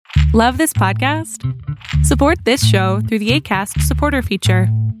Love this podcast? Support this show through the Acast supporter feature.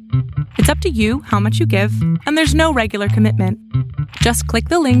 It's up to you how much you give, and there's no regular commitment. Just click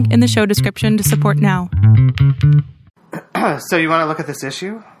the link in the show description to support now. So you want to look at this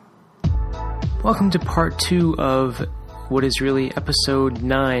issue? Welcome to part 2 of what is really episode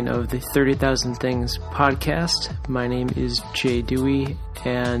 9 of the 30,000 Things podcast. My name is Jay Dewey,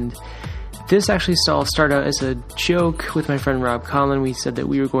 and this actually all started out as a joke with my friend Rob Collin. We said that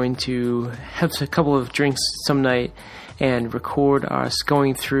we were going to have a couple of drinks some night and record us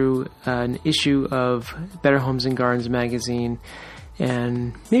going through an issue of Better Homes and Gardens magazine,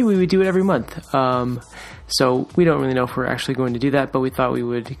 and maybe we would do it every month. So we don't really know if we're actually going to do that, but we thought we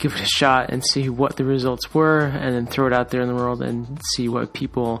would give it a shot and see what the results were, and then throw it out there in the world and see what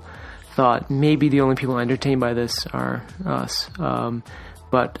people thought. Maybe the only people entertained by this are us.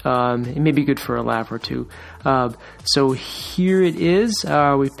 But it may be good for a laugh or two. So here it is.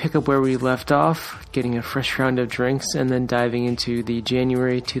 We pick up where we left off, getting a fresh round of drinks, and then diving into the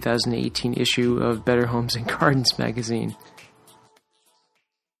January 2018 issue of Better Homes and Gardens magazine.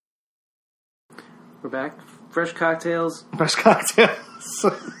 We're back. Fresh cocktails. Fresh cocktails.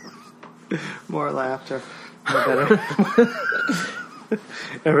 More laughter. More better.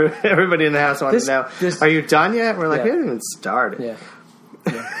 Everybody in the house wants to know, are you done yet? We're like, we haven't even started. Yeah.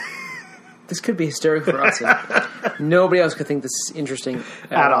 This could be hysterical for us. Nobody else could think this is interesting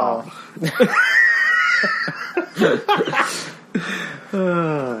at all.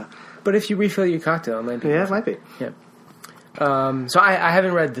 But if you refill your cocktail, it might be. Yeah, it might be. Yeah. So I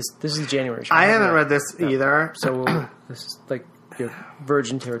haven't read this. This is January. I haven't read this either. So this is like your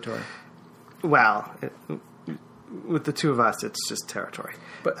virgin territory. Well, with the two of us, it's just territory.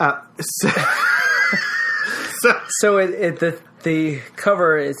 But So the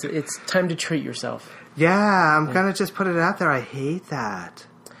cover is it's time to treat yourself. Yeah, I'm gonna just put it out there. I hate that.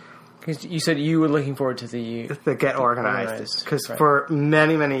 Because you said you were looking forward to the Get Organized. Because for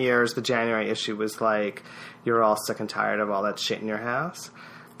many, many years, the January issue was like, you're all sick and tired of all that shit in your house.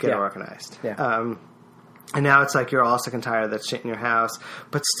 Get organized. Yeah. And now it's like you're all sick and tired of that shit in your house,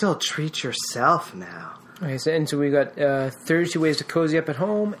 but still treat yourself now. Okay, so we got 32 ways to cozy up at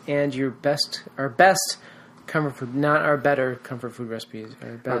home, and our best comfort food, not our better comfort food recipes.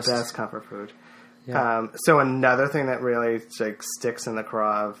 Our best comfort food. Yeah. So another thing that really like sticks in the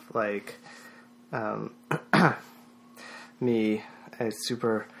craw of like me, a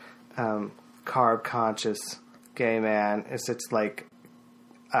super carb conscious gay man, is it's like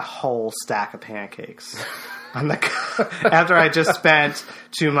a whole stack of pancakes. After I just spent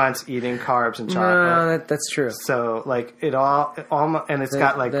 2 months eating carbs and chocolate. No, that's true. So like it almost, and it's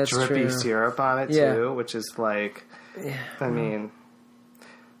got like drippy syrup on it too, which is like, I mean,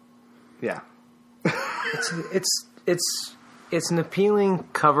 yeah. It's an appealing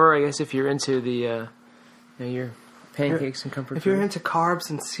cover, I guess, if you're into the your pancakes and comfort food. If you're into carbs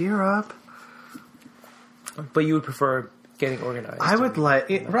and syrup, but you would prefer getting organized. I would like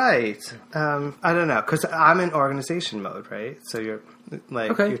it, right. I don't know, because I'm in organization mode, right? So you're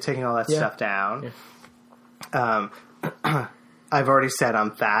like you're taking all that stuff down. Yeah. I've already said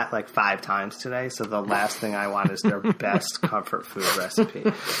I'm fat like 5 times today, so the last thing I want is their best comfort food recipe.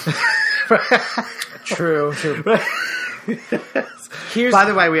 True. By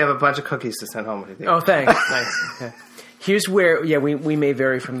the way, we have a bunch of cookies to send home with you. Oh, thanks. Nice. Okay. Here's where we may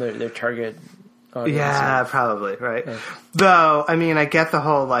vary from their target audience. Yeah, probably, right? Yeah. Though, I mean, I get the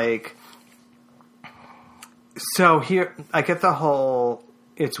whole like. So here, I get the whole.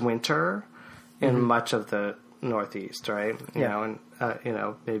 It's winter in much of the Northeast, right? You know,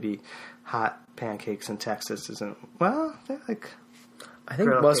 and maybe hot pancakes in Texas isn't. Well, they're like. I think,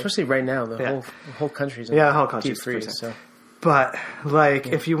 especially right now, the whole country's the whole country's deep freeze. So. But like,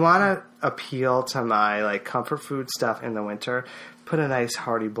 if you want to appeal to my like comfort food stuff in the winter, put a nice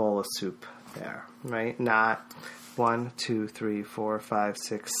hearty bowl of soup there, right? Not 1, 2, 3, 4, 5,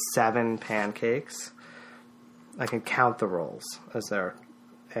 6, 7 pancakes. I can count the rolls as they're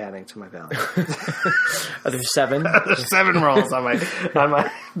adding to my belly. Are there 7? There's 7 rolls on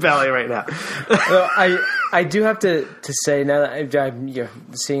my belly right now. Well, I do have to say, now that I'm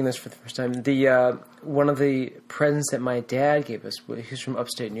seeing this for the first time, the one of the presents that my dad gave us, he's from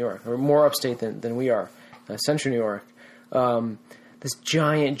upstate New York, or more upstate than we are, central New York, this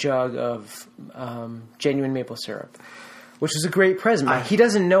giant jug of genuine maple syrup, which is a great present. He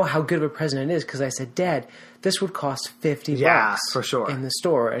doesn't know how good of a present it is, because I said, Dad, this would cost $50 for sure in the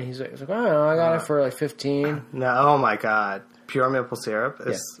store. And he's like, oh, I got it for like $15. No, oh my God. Pure maple syrup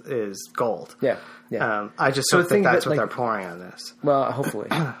is gold. Yeah. I just hope that's what they're pouring on this. Well, hopefully.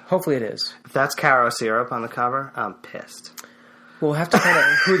 Hopefully it is. If that's Caro syrup on the cover, I'm pissed. We'll have to find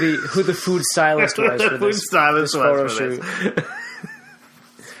out who the food stylist was for this photo shoot.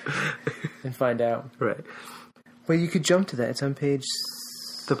 And find out. Right. Well, you could jump to that. It's on page...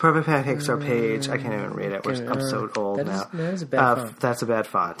 The Perfect Pancakes are page... I can't even read it. I'm so old now. That is a bad font. That's a bad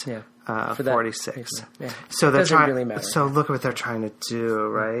font. Yeah. 46. Yeah. So they're trying. Really matter. So look at what they're trying to do,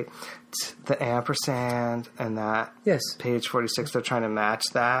 right? The ampersand and that. Yes. Page 46. They're trying to match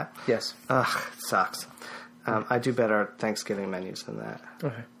that. Yes. Ugh, it sucks. I do better at Thanksgiving menus than that.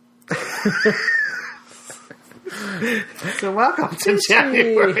 Okay. So welcome to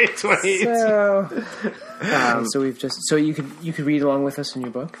January 28th. So we've just you could read along with us in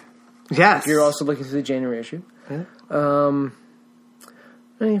your book. Yes. If you're also looking through the January issue. Yeah.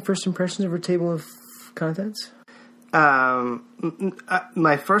 Any first impressions of our table of contents?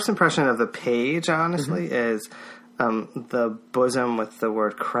 My first impression of the page, honestly, is the bosom with the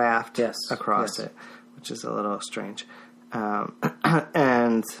word craft across it, which is a little strange.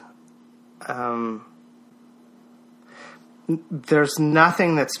 And there's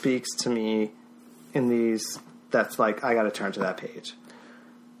nothing that speaks to me in these that's like, I got to turn to that page,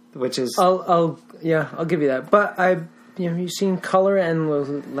 which is... I'll give you that. But you've seen color and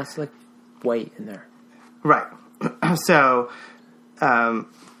less like white in there. Right. So,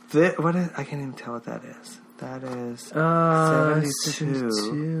 what is, I can't even tell what that is. That is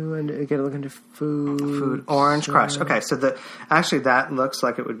 72. And you gotta look into food. Orange Crush. Okay, so that looks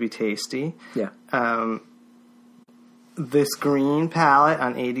like it would be tasty. Yeah. This green palette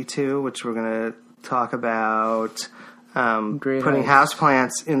on 82, which we're going to talk about, putting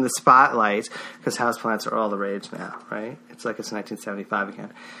houseplants in the spotlight, because houseplants are all the rage now, right? It's like it's 1975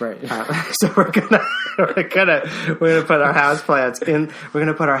 again. Right. So we're gonna put our houseplants in. We're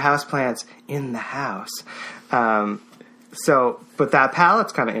gonna put our houseplants in the house. But that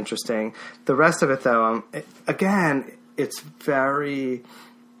palette's kind of interesting. The rest of it, though, again, it's very.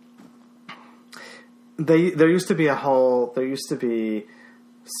 There used to be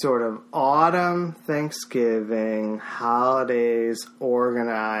sort of autumn, Thanksgiving, holidays,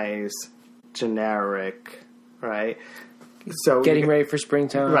 organized, generic, right? So getting ready for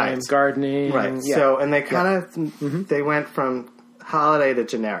springtime, right. Gardening, right? Yeah. So, and they kind of they went from holiday to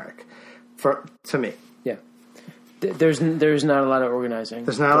generic, to me. Yeah, there's not a lot of organizing.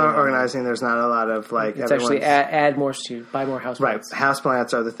 There's not a lot of organizing. There's not a lot of like. It's actually add more to buy more houseplants. Right,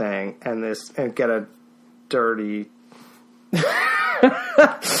 houseplants are the thing, and get a dirty.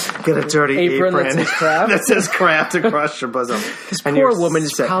 Get a dirty apron that says craft across your bosom. This poor woman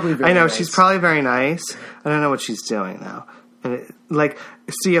is probably very nice. She's probably very nice. I don't know what she's doing though. And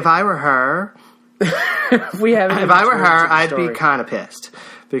if I were her, I'd be kind of pissed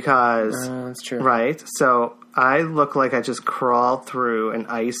because that's true. Right? So I look like I just crawled through an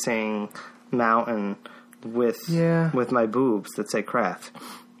icing mountain with my boobs that say craft.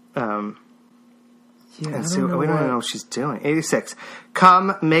 And so we don't know what she's doing. 86.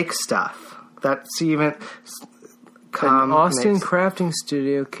 Come make stuff. That's even. An Austin crafting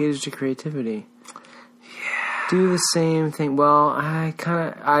studio caters to creativity. Yeah. Do the same thing. Well,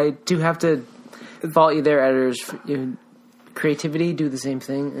 I do have to fault you there, editors. Creativity, do the same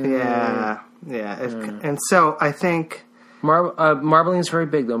thing. Yeah. And so I think. Marbling is very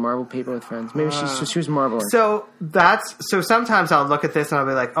big, though. Marble paper with friends. Maybe she was marbling. So sometimes I'll look at this and I'll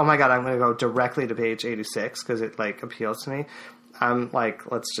be like, oh my God, I'm going to go directly to page 86 because it appeals to me. I'm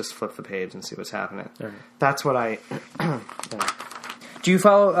like, let's just flip the page and see what's happening. Right. That's what I... Do you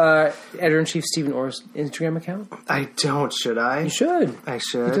follow Editor-in-Chief Stephen Orr's Instagram account? I don't. Should I? You should. I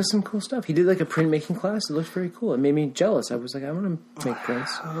should. He does some cool stuff. He did a printmaking class. It looked very cool. It made me jealous. I was like, I want to make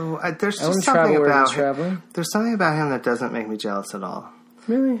prints. There's just something about him. There's something about him that doesn't make me jealous at all.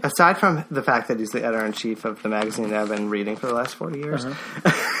 Really? Aside from the fact that he's the editor-in-chief of the magazine that I've been reading for the last 40 years.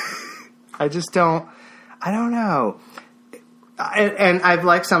 I just don't... I don't know. And I've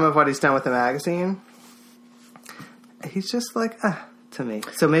liked some of what he's done with the magazine. He's just to me.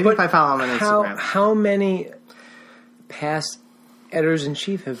 So maybe if I follow him on Instagram. How many past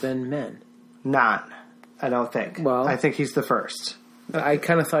editors-in-chief have been men? None. I don't think. Well, I think he's the first. I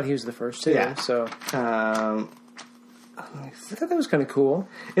kind of thought he was the first too. Yeah. So I thought that was kind of cool.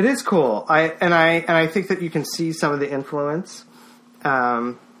 It is cool. I think that you can see some of the influence.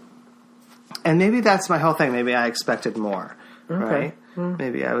 And maybe that's my whole thing. Maybe I expected more. Okay. Right?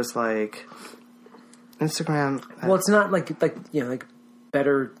 Maybe I was like Instagram. Well, it's not like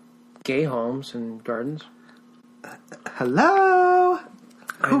better gay homes and gardens. Hello?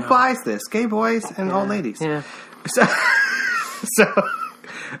 Who buys this? Gay boys and old ladies. Yeah.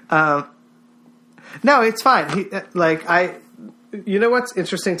 No, it's fine. You know what's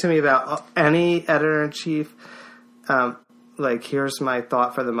interesting to me about any editor-in-chief, like, here's my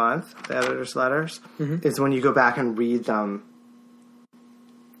thought for the month, the editor's letters, is when you go back and read them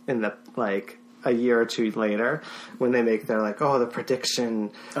in the, like, a year or two later, when they make their, like, the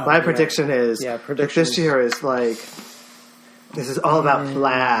prediction. My prediction is that this year is, like, this is all about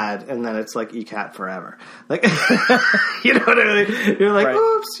plaid, and then it's, like, ECAT forever. Like, you know what I mean? You're like,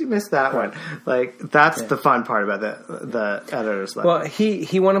 oops, you missed that one. Like, that's the fun part about the editor's letter. Well,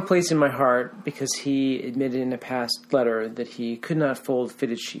 he won a place in my heart because he admitted in a past letter that he could not fold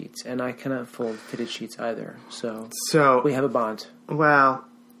fitted sheets, and I cannot fold fitted sheets either. So we have a bond. Well,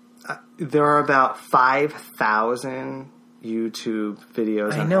 there are about 5,000 YouTube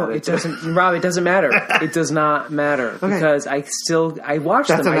videos. I know it doesn't, Rob. It doesn't matter. It does not matter because I watch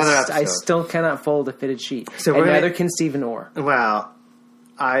them. I still cannot fold a fitted sheet, and neither can Stephen Orr. Well,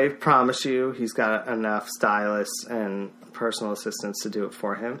 I promise you, he's got enough stylists and personal assistants to do it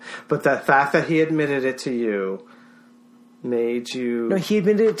for him. But the fact that he admitted it to you made you. No, he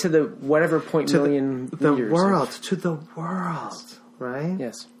admitted it to the whatever million the world, to the world, right?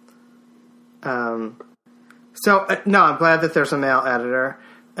 Yes. So, no, I'm glad that there's a male editor.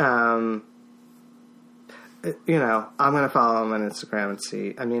 I'm going to follow him on Instagram and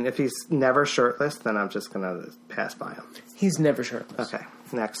see. I mean, if he's never shirtless, then I'm just going to pass by him. He's never shirtless. Okay,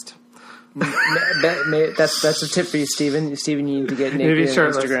 next. That's a tip for you, Stephen. Stephen, you need to get naked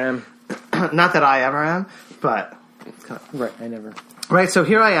on Instagram. Not that I ever am, but... Right, I never. Right, so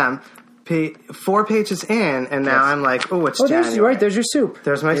here I am. 4 pages in, and now I'm like, it's January. There's your soup.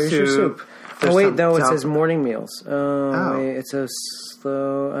 There's my soup. Oh, wait, no, it says morning meals. Wait, it says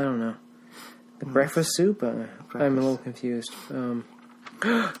slow, I don't know. The breakfast soup? I'm a little confused.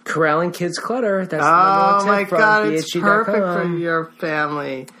 Corralling Kids Clutter. That's oh, my God, it's perfect for your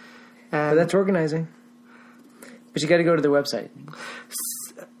family. But that's organizing. But you got to go to their website.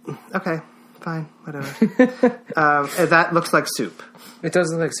 Okay, fine, whatever. That looks like soup. It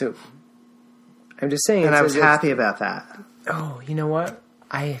does look like soup. I'm just saying. And I was happy about that. Oh, you know what?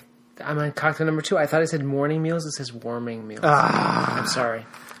 I'm on cocktail number 2. I thought it said morning meals. It says warming meals. I'm sorry.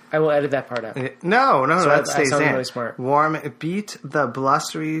 I will edit that part out. No, that stays in. Really smart. Beat the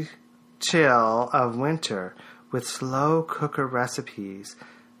blustery chill of winter with slow cooker recipes.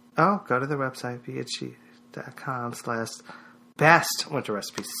 Oh, go to the website, bhg.com/best winter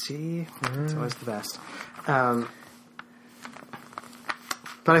recipes. See? It's always the best. But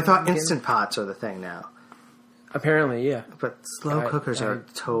I thought Instant Pots are the thing now. Apparently, yeah. But slow cookers are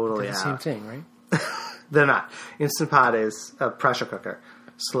totally out. Same thing, right? They're not. Instant Pot is a pressure cooker.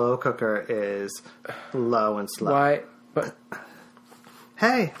 Slow cooker is low and slow. Why? But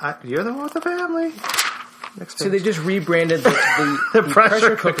hey, you're the one with the family. So they just rebranded the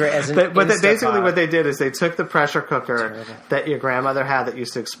pressure cooker as an Instant Pot. Basically what they did is they took the pressure cooker that your grandmother had that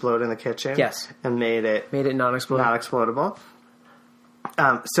used to explode in the kitchen. Yes. And made it non-explodable.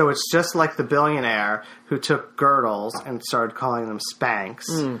 So it's just like the billionaire who took girdles and started calling them Spanx.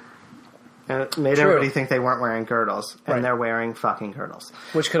 And it made everybody think they weren't wearing girdles. And they're wearing fucking girdles.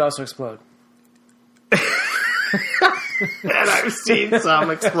 Which could also explode. And I've seen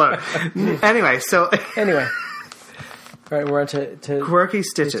some explode. Anyway. All right, we're on to Quirky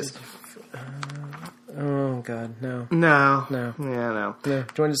Stitches. Oh, God, no. No. Yeah, no. Do you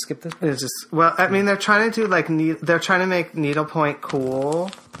want to just skip this? It's just, well, I mean, they're trying to do, they're trying to make needlepoint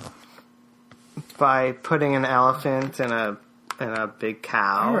cool by putting an elephant in a big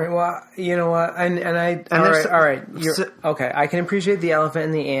cow. All right, well, you know what? All right. Okay, I can appreciate the elephant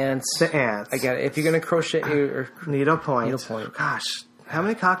and the ants. The ants. I get it. If you're going to crochet or needlepoint. Gosh, how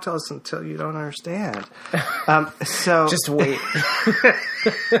many cocktails until you don't understand? So just wait.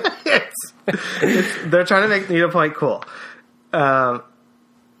 They're trying to make needlepoint cool, and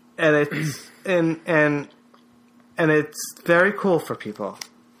it's and it's very cool for people,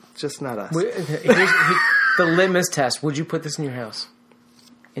 just not us. The litmus test: would you put this in your house,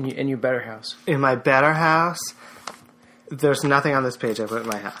 in your better house? In my better house, there's nothing on this page I put in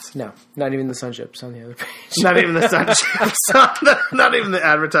my house. No, not even the sun chips on the other page. Not even the sun chips. Not even the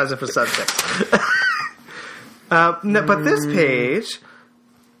advertising for sun chips. No, but this page.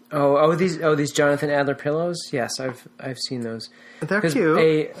 These Jonathan Adler pillows. Yes, I've seen those. They're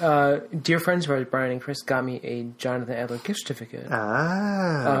cute. Dear friends of ours, Brian and Chris, got me a Jonathan Adler gift certificate.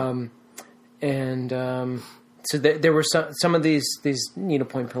 So there were some of these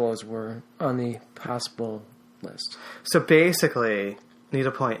needlepoint pillows were on the possible list. So basically,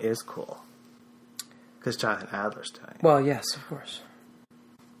 needlepoint is cool because Jonathan Adler's doing it. Well, yes, of course.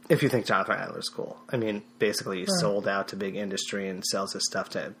 If you think Jonathan Adler's cool. I mean, basically he's sold out to big industry and sells his stuff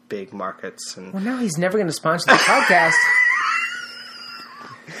to big markets. And well, now he's never going to sponsor the podcast.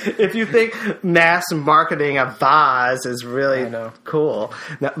 If you think mass marketing a vase is really cool,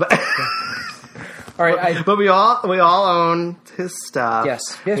 no, but all right. But we all own his stuff. Yes,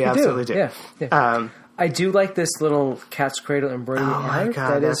 we absolutely do. Yeah. I do like this little cat's cradle embroidery. Oh my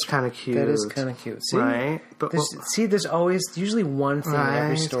god, that's kind of cute. That is kind of cute. See, right? But there's always usually one thing in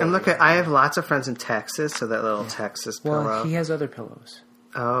every story. And look, I have lots of friends in Texas, so that little Texas pillow. Well, he has other pillows.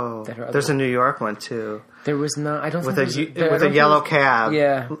 Oh, there's a New York one too. There was not. I don't with think with a yellow cab.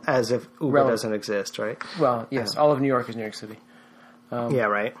 Yeah, as if Uber doesn't exist, right? Well, yes, all of New York is New York City. Yeah,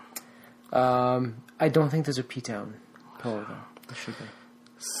 right. I don't think there's a P-Town pillow though. There should be.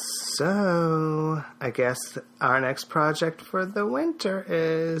 So, I guess our next project for the winter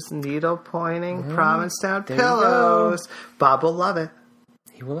is needle pointing Provincetown pillows. Bob will love it.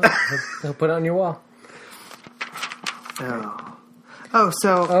 He will love it. He'll put it on your wall.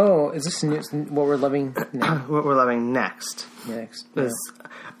 Oh, is this what we're loving now? What we're loving next. Next.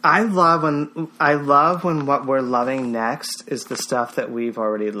 I love when what we're loving next is the stuff that we've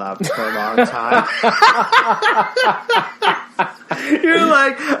already loved for a long time. You're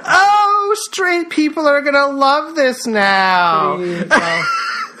like, oh, straight people are gonna love this now.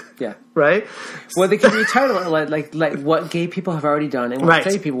 Yeah. Right? Well, they can retitle it like what gay people have already done and what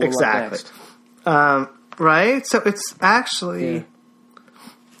straight people will love next. Right? So it's actually... Yeah.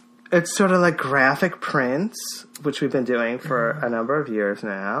 It's sort of like graphic prints, which we've been doing for a number of years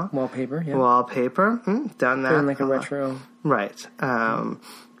now. Wallpaper, yeah. Wallpaper, done that. Doing like a retro. Right.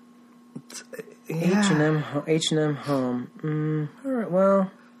 H&M Home. All right,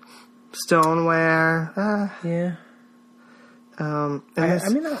 well. Stoneware. Yeah. I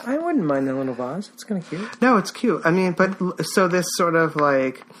wouldn't mind that little vase. It's kind of cute. No, it's cute. I mean, but so this sort of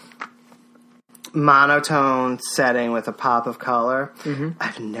like monotone setting with a pop of color. Mm-hmm.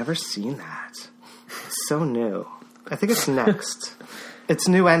 I've never seen that. It's so new. I think it's next. It's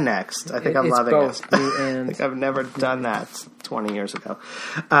new and next. I think I'm loving both it. New and I think I've never done that 20 years ago.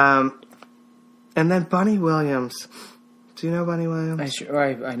 And then Bunny Williams. Do you know Bunny Williams?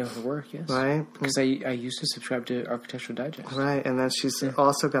 I know her work, yes. Right? Because I used to subscribe to Architectural Digest. Right, and then she's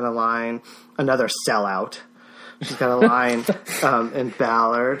also got a line, another sellout. She's got a line in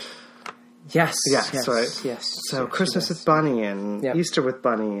Ballard. Yes, right. Yes. So Christmas with Bunny and Easter with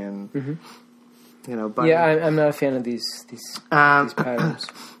Bunny and Bunny. Yeah, I'm not a fan of these patterns.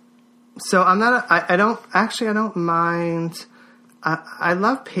 So I'm not. I don't mind. I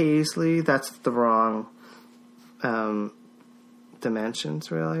love Paisley. That's the wrong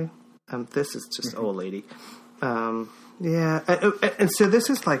dimensions, really. This is just old lady. Yeah, and so this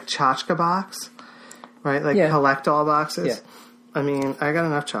is like tchotchke box, right? Like collect all boxes. Yeah. I mean, I got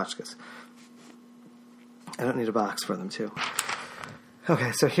enough tchotchkes. I don't need a box for them, too.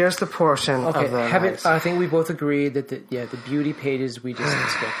 Okay, so here's the portion of the... I think we both agreed that the beauty pages we just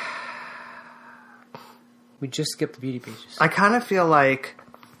skip. We just skip the beauty pages. I kind of feel like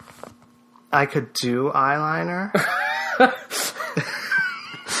I could do eyeliner.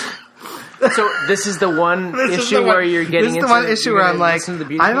 So this is the one issue where you're getting into... This is the one issue where I'm like,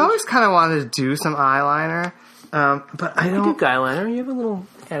 I've always kind of wanted to do some eyeliner, but I don't... You do eyeliner. You have a little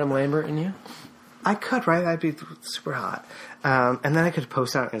Adam Lambert in you. I could, right? I'd be super hot. And then I could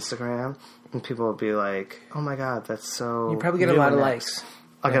post it on Instagram, and people would be like, oh my god, that's so... You'd probably get a lot of likes.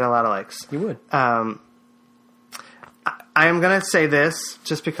 I'll get a lot of likes. You would. I am going to say this,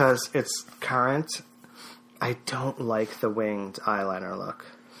 just because it's current. I don't like the winged eyeliner look.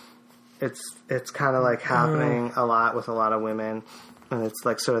 It's kind of like happening a lot with a lot of women, and it's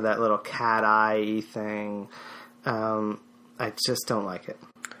like sort of that little cat eye thing. I just don't like it.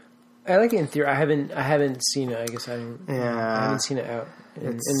 I like it in theory. I haven't seen it. I guess I haven't seen it out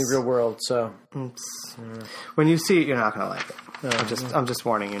in the real world. So when you see it, you're not going to like it. I'm just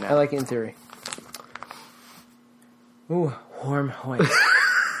warning you now. I like it in theory. Ooh, warm white.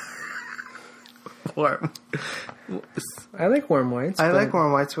 Warm. I like warm whites. I like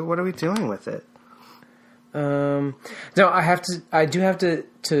warm whites, but what are we doing with it? No, I do have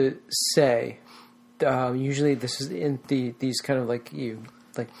to say. Usually, this is in these kind of like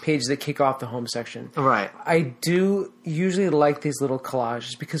pages that kick off the home section. Right. I do usually like these little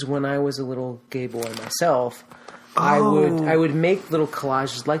collages because when I was a little gay boy myself, I would make little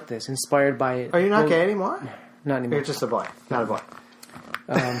collages like this, inspired by. Are you not gay anymore? Not anymore. You're just a boy, not a boy.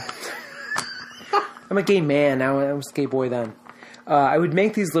 I'm a gay man now. I was a gay boy then. I would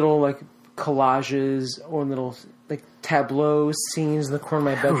make these little like collages or little like tableau scenes in the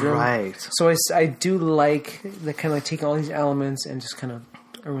corner of my bedroom. Right. So I do like the kind of like taking all these elements and just kind of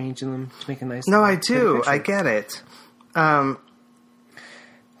arranging them to make a nice. No, I do. I get it. Thing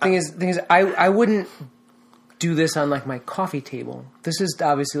is, I wouldn't do this on like my coffee table. This is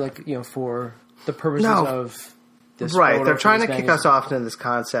obviously like, for the purposes of this. Right. They're trying to kick us off into this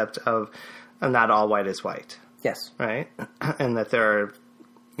concept of not all white is white. Yes. Right. And that there are,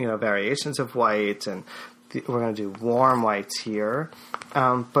 variations of white, and we're going to do warm whites here.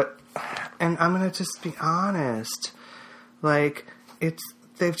 And I'm going to just be honest. Like,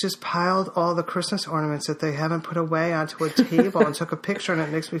 they've just piled all the Christmas ornaments that they haven't put away onto a table and took a picture, and it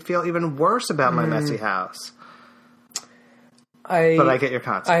makes me feel even worse about my messy house. But I get your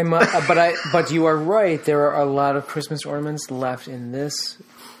concept. But you are right. There are a lot of Christmas ornaments left in this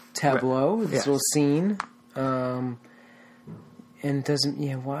tableau, this little scene. And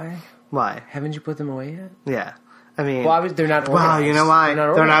why? Why? Haven't you put them away yet? Yeah. I mean... Well, they're not organized. Well, you know why?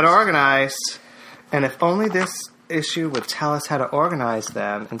 They're not organized. And if only this issue would tell us how to organize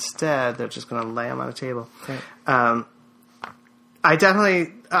them. Instead, they're just going to lay them on a table. Right.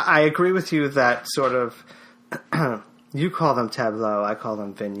 I agree with you that sort of... You call them tableau, I call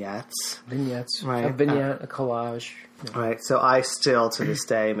them vignettes. Vignettes. Right. A vignette, a collage. Yeah. Right. So I still, to this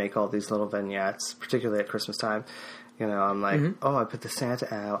day, make all these little vignettes, particularly at Christmas time. I'm like, I put the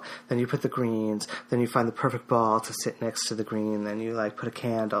Santa out, then you put the greens, then you find the perfect ball to sit next to the green, then you, put a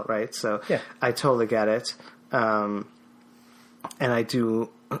candle, right? So I totally get it. And I do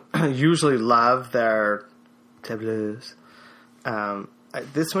usually love their tableaus.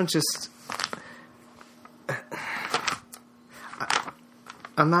 This one just...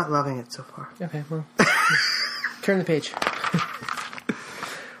 I'm not loving it so far. Okay, well, turn the page.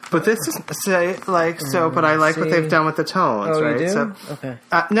 But this is but I like what they've done with the tones, right? You do? So, okay.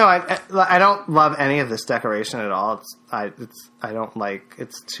 No, I don't love any of this decoration at all. I don't like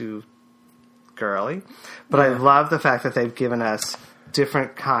it's too girly, but I love the fact that they've given us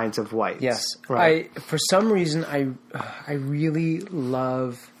different kinds of whites. Yes, right. For some reason, I really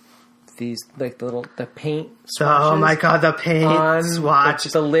love these the paint swatches. Oh my god, the paint swatch.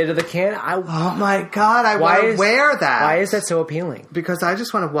 The lid of the can. Oh my god, I want to wear that. Why is that so appealing? Because I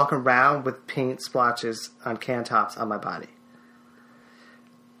just want to walk around with paint splotches on can tops on my body.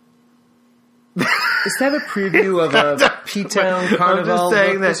 Is that a preview of a P-Town Carnival I'm just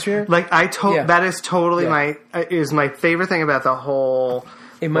saying this year? That is totally my favorite thing about the whole.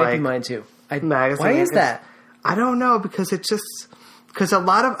 It might be mine too. Magazine. Why is that? I don't know, because because a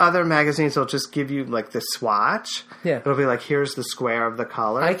lot of other magazines will just give you the swatch. Yeah. It'll be here's the square of the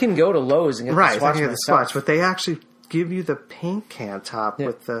color. I can go to Lowe's and get the swatch. I can get the swatch, but they actually give you the paint can top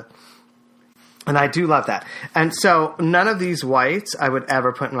with the. And I do love that. And so none of these whites I would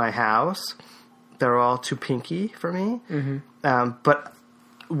ever put in my house. They're all too pinky for me. Mm-hmm. But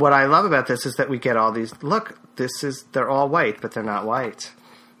what I love about this is that we get all these. Look, they're all white, but they're not white.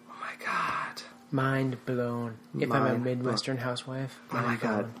 Oh my god. Mind blown. I'm a Midwestern housewife. Oh my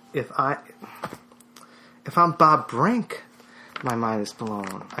god. If I'm Bob Brink, my mind is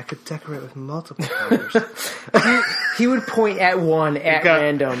blown. I could decorate with multiple colors. He would point at one at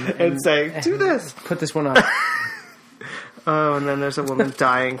random and say, "Do this. Put this one on." Oh, and then there's a woman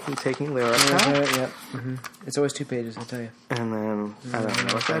dying from taking Lyrica. Yep. Mm-hmm. It's always 2 pages, I'll tell you. And then I don't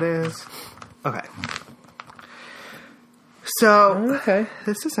know what that is. Okay. So,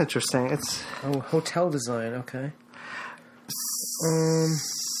 this is interesting. It's hotel design. Okay.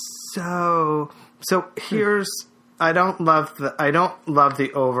 So here's I don't love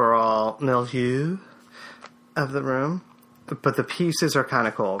the overall milieu of the room, but the pieces are kind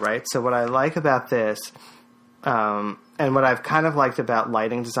of cool, right? So what I like about this, and what I've kind of liked about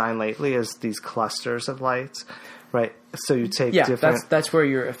lighting design lately is these clusters of lights. Right, so you take different. That's where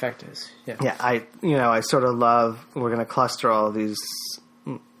your effect is. Yeah, yeah. I sort of love. We're going to cluster all of these.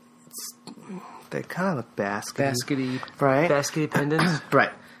 They kind of look baskety, right? Baskety pendants,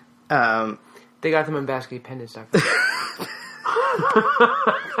 right? They got them on basketpendants.com.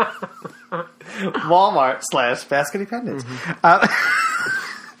 Walmart /baskety pendants.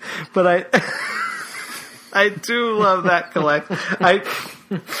 Mm-hmm. But I do love that collect.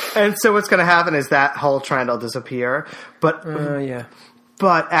 And so what's going to happen is that whole trend will disappear. But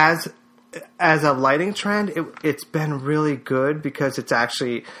But as a lighting trend, it's been really good because it's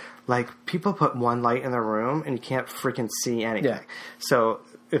actually people put one light in the room and you can't freaking see anything. Yeah. So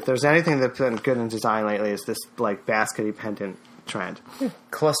if there's anything that's been good in design lately, is this baskety pendant trend. Yeah.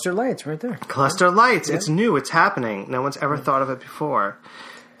 Cluster lights right there. Cluster lights. Yeah. It's new. It's happening. No one's ever thought of it before.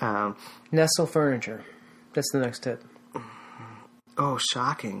 Nestle furniture. That's the next tip. Oh,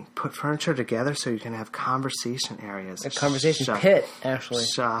 shocking. Put furniture together so you can have conversation areas. A conversation pit, actually.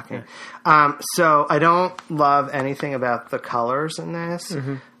 Shocking. Yeah. So I don't love anything about the colors in this.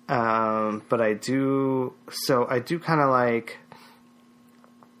 Mm-hmm. But I do kind of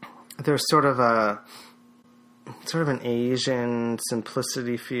there's sort of sort of an Asian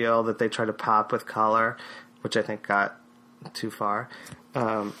simplicity feel that they try to pop with color, which I think got too far.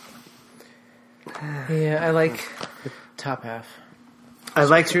 Yeah, I like the top half. I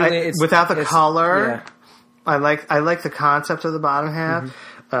like without the color. Yeah. I like the concept of the bottom half.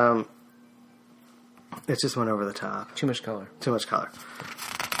 It just went over the top. Too much color. Too much color.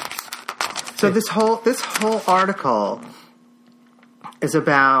 So this whole article is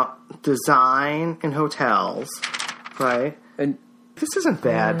about design in hotels, right? And this isn't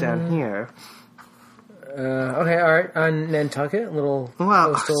bad down here. okay, all right. On Nantucket, a little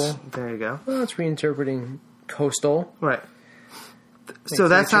coastal. There you go. Well, it's reinterpreting coastal. Right. So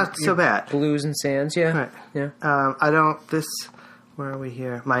that's not so bad. Blues and sands, yeah. Right. Yeah. Where are we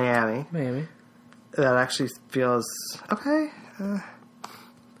here? Miami. That actually feels okay.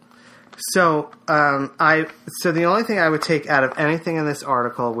 So the only thing I would take out of anything in this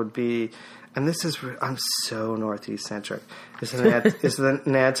article would be, and this is, I'm so Northeast centric, is the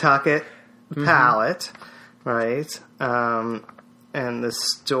Nantucket palette, right? And the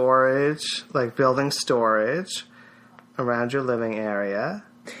storage, like building storage around your living area.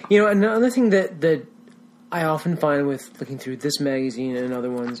 You know, another thing that I often find with looking through this magazine and other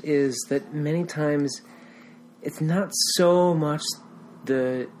ones is that many times it's not so much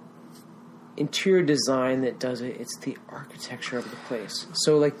the interior design that does it, it's the architecture of the place.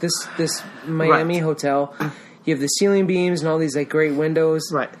 So like this Miami hotel, you have the ceiling beams and all these like great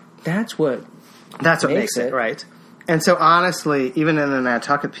windows. Right. That's what makes it, right? And so honestly, even in the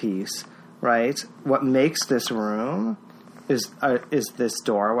Nantucket piece, right, what makes this room is this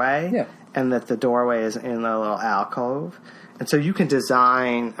doorway. Yeah. And that the doorway is in a little alcove. And so you can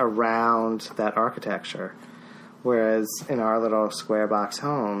design around that architecture. Whereas in our little square box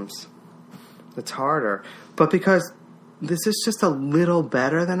homes, it's harder. But because this is just a little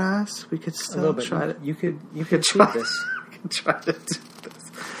better than us, we could still try to... You could try this. We could try to do this.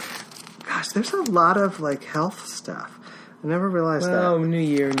 Gosh, there's a lot of like health stuff. I never realized that. Oh, New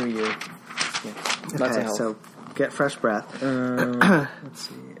Year. Yeah. Lots of health. So get fresh breath. Let's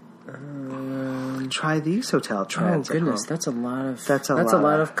see. Try these hotel trends. Oh goodness, that's a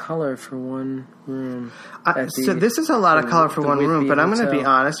lot of color for one room. So this is a lot of color for one room, but I'm going to be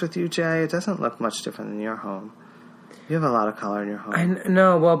honest with you, Jay. It doesn't look much different than your home. You have a lot of color in your home.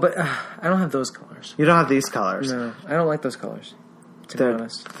 But I don't have those colors. You don't have these colors. No, I don't like those colors. To be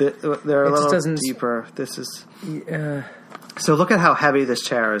honest, they're a little deeper. This is. So look at how heavy this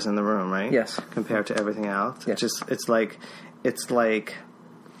chair is in the room, right? Yes. Compared to everything else, yes. It's like.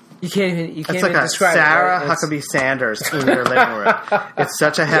 You can't even it's like a Sarah Huckabee Sanders in your living room. It's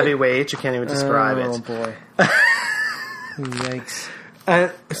such a heavy weight, you can't even describe it. Oh, boy.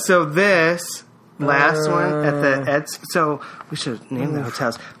 Yikes. So this last one at the so we should name the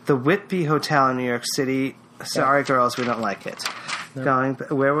hotels. The Whitby Hotel in New York City. Sorry, girls, we don't like it. No.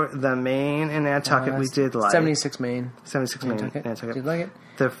 Where were the Maine in Nantucket? We did like 76 Maine. 76 Maine, Nantucket. Did you like it?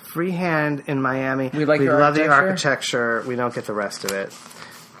 The Freehand in Miami. We love the architecture. We don't get the rest of it.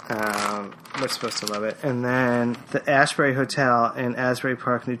 We're supposed to love it. And then the Ashbury Hotel in Asbury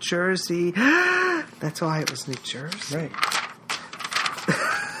Park, New Jersey. That's why it was New Jersey. Right.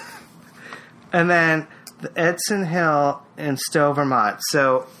 And then the Edson Hill in Stowe, Vermont.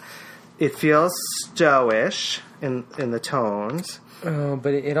 So it feels Stowe-ish in the tones. Oh,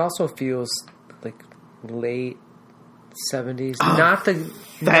 but it also feels like late 70s.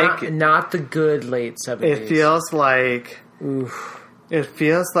 Not the good late 70s. It feels like... Oof. It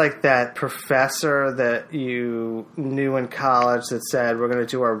feels like that professor that you knew in college that said, we're going to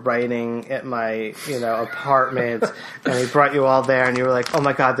do our writing at my, apartment. And he brought you all there and you were like, oh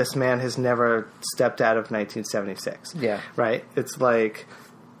my God, this man has never stepped out of 1976. Yeah. Right? It's like,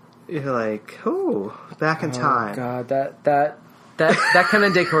 you're like, ooh, back in time. Oh God, that kind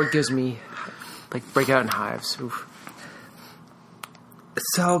of decor gives me, like, breakout in hives. Oof.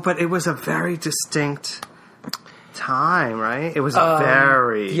 So, but it was a very distinct time, right? It was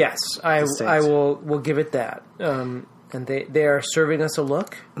very yes. I will give it that. And they are serving us a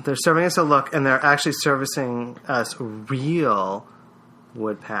look. They're serving us a look, and they're actually servicing us real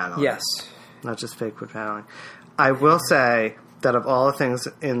wood paneling. Yes, not just fake wood paneling. I will say that of all the things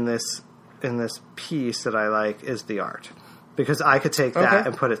in this piece that I like is the art, because I could take that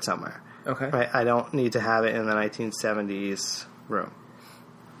and put it somewhere. Okay, right? I don't need to have it in the 1970s room.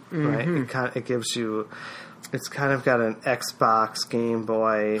 Mm-hmm. Right? It gives you. It's kind of got an Xbox, Game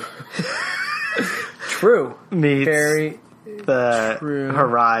Boy. True. Meets very the true.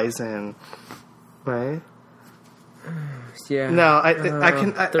 Horizon, right? Yeah. No, I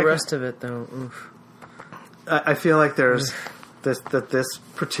can. The rest of it, though. Oof. I feel like there's this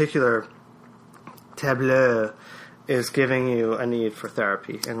particular tableau is giving you a need for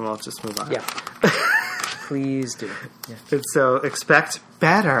therapy, and we'll just move on. Yeah. Please do. Yeah. And so expect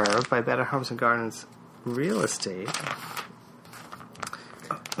better by Better Homes and Gardens Real Estate.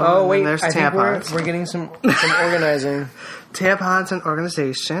 Oh, wait. There's I tampons. think we're getting some organizing. Tampons and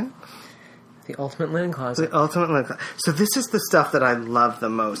organization. The ultimate linen closet. The ultimate linen closet. So this is the stuff that I love the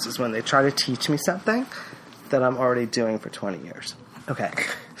most, is when they try to teach me something that I'm already doing for 20 years. Okay.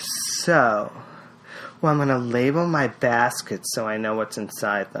 So, I'm going to label my baskets so I know what's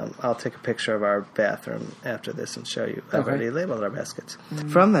inside them. I'll take a picture of our bathroom after this and show you. I've already labeled our baskets.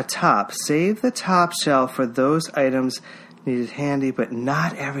 From the top, save the top shelf for those items needed handy, but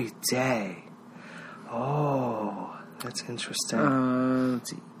not every day. Oh, that's interesting.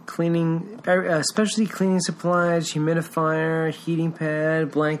 Let's see. Cleaning, especially cleaning supplies, humidifier, heating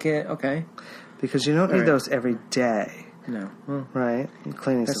pad, blanket. Okay. Because you don't need those every day. No. Well, right?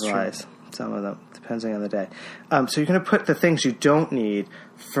 Cleaning supplies. True. Some of them, depending on the day. So you're going to put the things you don't need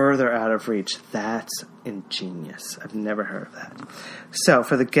further out of reach. That's ingenious. I've never heard of that. So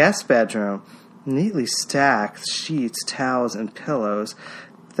for the guest bedroom, neatly stacked sheets, towels, and pillows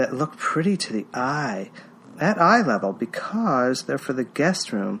that look pretty to the eye, at eye level, because they're for the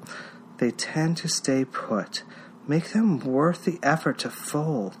guest room. They tend to stay put. Make them worth the effort to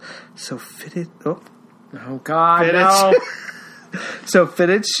fold. So fitted... Oh, God, fitted, no. So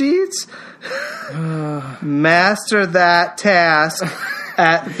fitted sheets, master that task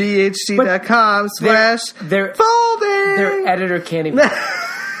at bhd.com/folding. Their editor can't even...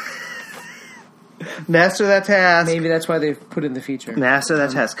 Master that task. Maybe that's why they've put in the feature. Master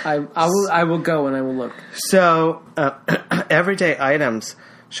that task. I will go and I will look. So, everyday items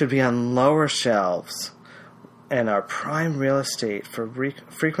should be on lower shelves and are prime real estate for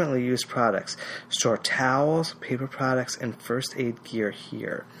frequently used products. Store towels, paper products, and first aid gear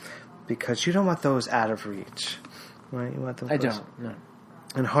here, because you don't want those out of reach. Right? You want them. I don't. No.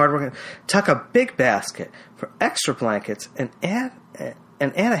 And hardworking. Tuck a big basket for extra blankets and add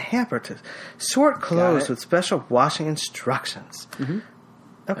a hamper to sort clothes with special washing instructions. Mm-hmm.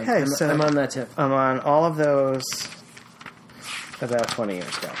 Okay, so I'm on that tip. I'm on all of those about 20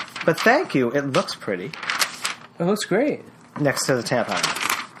 years ago. But thank you. It looks pretty. It looks great. Next to the tampon.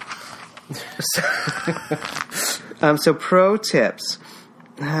 So pro tips.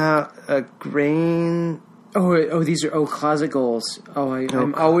 A grain... Oh, these are closet goals.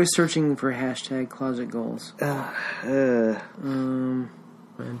 I'm always searching for hashtag closet goals. Yeah.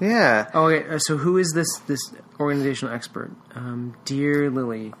 Oh, okay. So who is this organizational expert? Dear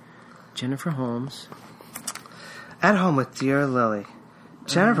Lily, Jennifer Holmes. At Home with Dear Lily.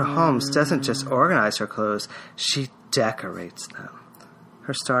 Jennifer Holmes doesn't just organize her clothes, she decorates them.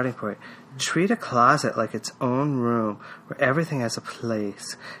 Her starting point: treat a closet like its own room where everything has a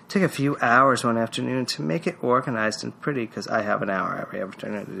place. Take a few hours one afternoon to make it organized and pretty, because I have an hour every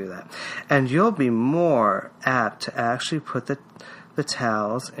afternoon to do that. And you'll be more apt to actually put the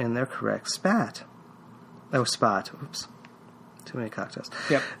towels in their correct spot. Oops. Too many cocktails.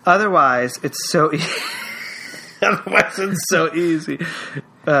 Yep. Otherwise, it's so easy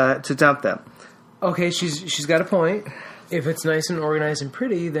to dump them. Okay, she's got a point. If it's nice and organized and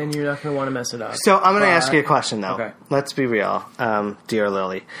pretty, then you're not going to want to mess it up. So I'm going to ask you a question, though. Okay. Let's be real, dear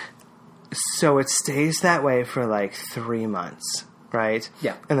Lily. So it stays that way for like 3 months, right?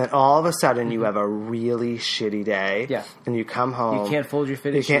 Yeah. And then all of a sudden you have a really shitty day. Yeah. And you come home. You can't fold your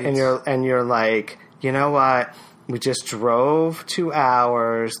fitted sheets. And you're like, you know what? We just drove 2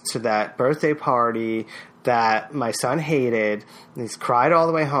 hours to that birthday party that my son hated. He's cried all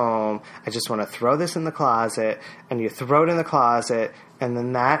the way home. I just want to throw this in the closet. And you throw it in the closet, and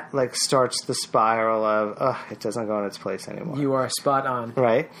then that like starts the spiral of, it doesn't go in its place anymore. You are spot on.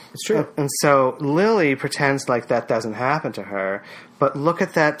 Right? It's true. And so Lily pretends like that doesn't happen to her, but look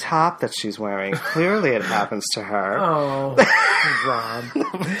at that top that she's wearing. Clearly it happens to her. Oh, Rob.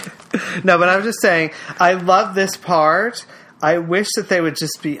 No, but I'm just saying, I love this part. I wish that they would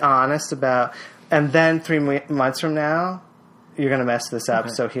just be honest about... And then 3 months from now, you're going to mess this up,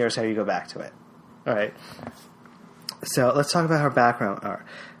 so here's how you go back to it. All right. So let's talk about her background art.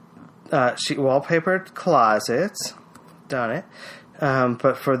 She wallpapered closets. Done it.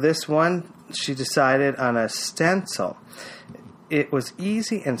 But for this one, she decided on a stencil. It was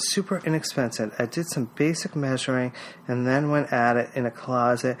easy and super inexpensive. I did some basic measuring and then went at it in a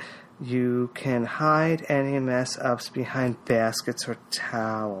closet. You can hide any mess-ups behind baskets or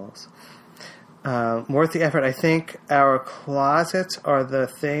towels. Worth the effort. I think our closets are the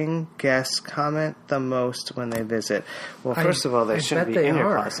thing guests comment the most when they visit. Well, first of all, they shouldn't be in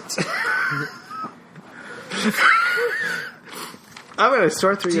your closets. I'm going to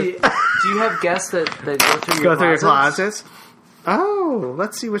sort through Do you have guests that go through your closets? Oh,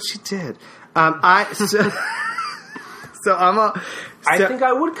 let's see what she did. So I'm a. I think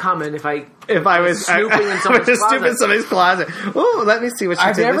I would comment if I was snooping in somebody's closet. Oh, let me see what she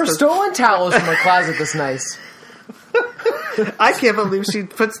did. I've never stolen towels from a closet this nice. I can't believe she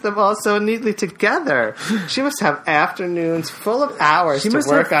puts them all so neatly together. She must have afternoons full of hours to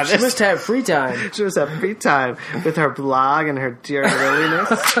work on this. She must have free time. She must have free time with her blog and her dear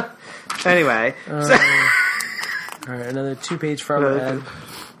liliness. Anyway. All right, another 2-page farm ad.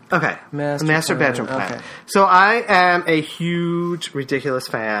 Okay. Master bedroom plan. Okay. So I am a huge, ridiculous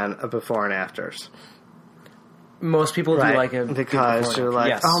fan of before and afters. Most people do like it because you're like,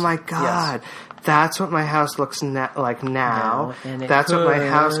 yes. Oh my god, that's what my house looks like now. That's what my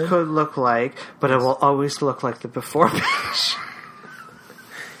house could look like, but it will always look like the before page.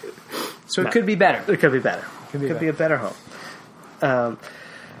 So it could be better. It could be better. It could be a better home.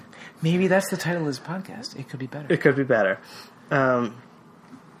 Maybe that's the title of this podcast. It could be better. It could be better.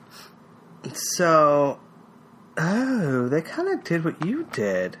 So, they kind of did what you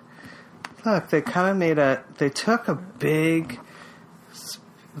did. Look, they kind of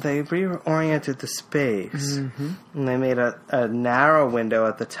they reoriented the space, and they made a narrow window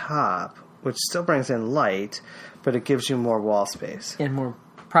at the top, which still brings in light, but it gives you more wall space. And more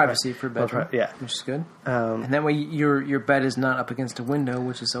privacy for a bedroom, which is good. And that way your bed is not up against a window,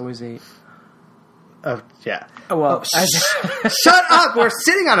 which is always a... Oh, yeah. Well, shut up! We're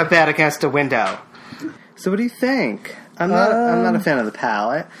sitting on a bed against a window. So what do you think? I'm not a fan of the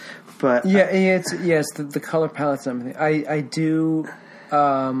palette, but it's the color palette's something. I do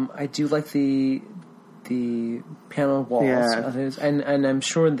like the panel walls, and I'm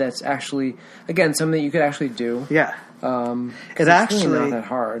sure that's actually again something that you could actually do. Yeah. It's actually not that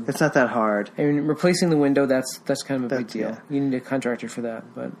hard. It's not that hard. I mean, replacing the window that's kind of a big deal. Yeah. You need a contractor for that,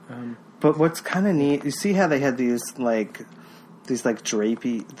 But what's kind of neat, you see how they had these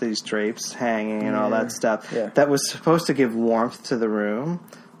drapes hanging and all that stuff. Yeah. That was supposed to give warmth to the room.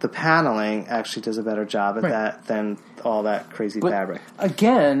 The paneling actually does a better job at that than all that crazy fabric.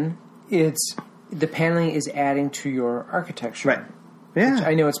 Again, the paneling is adding to your architecture. Right. Yeah. Which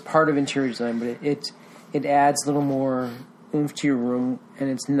I know it's part of interior design, but it adds a little more oomph to your room, and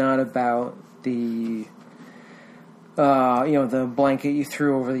it's not about the the blanket you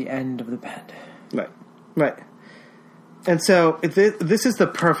threw over the end of the bed. Right. And so this is the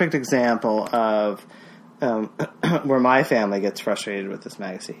perfect example of where my family gets frustrated with this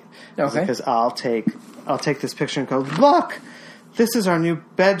magazine. Okay. Because I'll take this picture and go, look, this is our new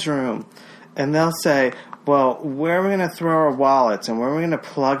bedroom, and they'll say, well, where are we going to throw our wallets and where are we going to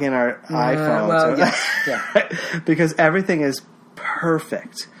plug in our iPhones? Because everything is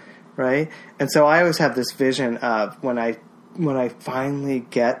perfect, right? And so I always have this vision of when I finally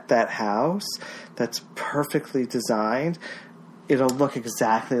get that house that's perfectly designed, it'll look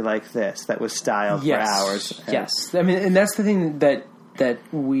exactly like this, that was styled for hours. Yes. I mean, and that's the thing that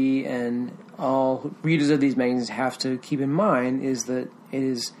we and all readers of these magazines have to keep in mind is that it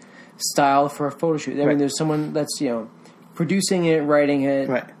is styled for a photo shoot. I mean, there's someone that's, producing it, writing it,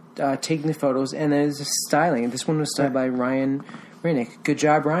 taking the photos, and then there's styling. This one was styled by Ryan Renick. Good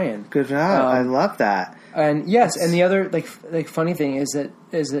job, Ryan. Good job. I love that. And yes, and the other like funny thing is that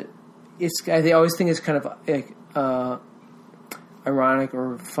I always think it's kind of like ironic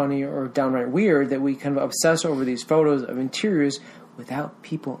or funny or downright weird that we kind of obsess over these photos of interiors without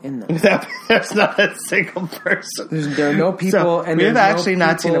people in them. There's not a single person. There are no people, so and we have actually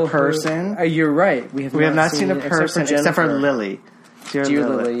not seen a person. You're right. We have not seen a person except for Lily. Dear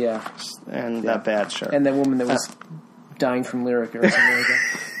Lily, yeah, and that bad shirt, and that woman that was dying from lyric or something like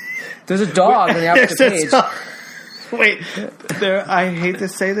that. There's a dog on the opposite page. Wait, I hate to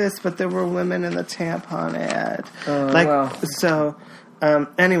say this, but there were women in the tampon ad.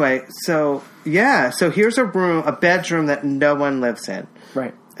 Anyway, so here's a bedroom that no one lives in,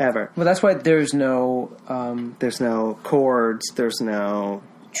 right? Ever. Well, that's why there's no cords. There's no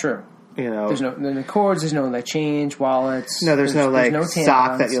There's no cords. There's no change wallets. No, there's no tampons,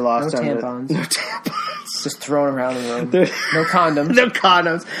 sock that you lost. No tampons. No tampons. Just thrown around the room. No condoms. No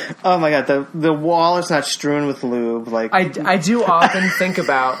condoms. Oh my god, the wall is not strewn with lube. I do often think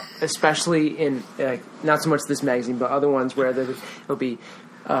about, especially in not so much this magazine, but other ones where there'll be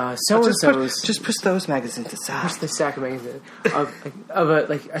so and so's. Just push those magazines aside. Push the sack of magazines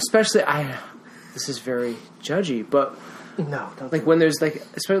especially. This is very judgy, but. No, when there's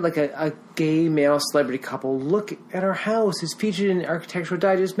especially a gay male celebrity couple. Look at our house. It's featured in Architectural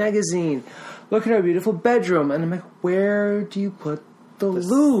Digest magazine. Look at our beautiful bedroom. And I'm like, where do you put the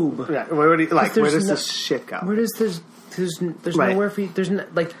lube. Yeah, where does no- this shit go? Where does there's Right. nowhere for you. There's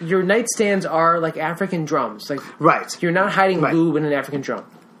like your nightstands are like African drums. Like Right. you're not hiding Right. lube in an African drum.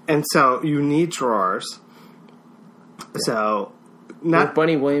 And so you need drawers. So not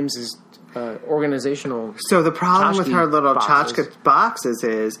Bunny Williams' organizational. So the problem with tchotchke her little boxes. tchotchke boxes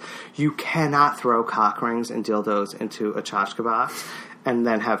is you cannot throw cock rings and dildos into a tchotchke box and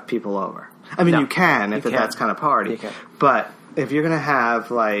then have people over. I mean, No, you can if you that's can. kind of party. You can. But if you're going to have,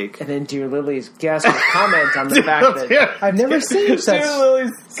 like... And then Dear Lily's guest will comment on the fact that I've never seen such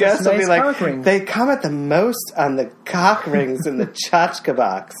guests will nice be like, cock rings. they comment the most on the cock rings in the tchotchke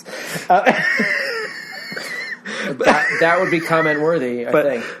box. that would be comment worthy, I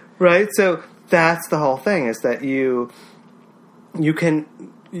think. Right? So that's the whole thing, is that you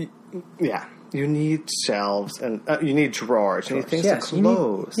need shelves and you need drawers. You need things Yes, to you need-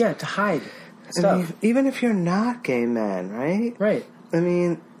 close. to hide I stuff. mean, even if you're not gay men, right? Right. I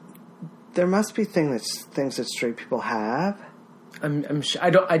mean, there must be things that straight people have. I'm sure,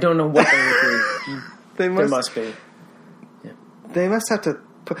 I don't know what they would be. There must be. They must have to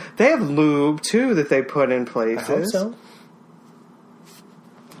put... They have lube, too, that they put in places. I hope so.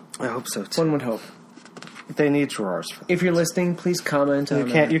 I hope so, too. One would hope. They need drawers for that. If you're listening, please comment on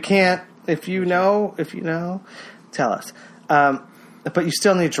You can't... If you know, tell us. But you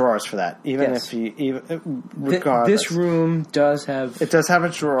still need drawers for that, even Yes. if you... regardless. This room does have... It does have a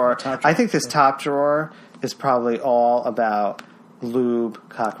drawer. top drawer. I think this top drawer is probably all about lube,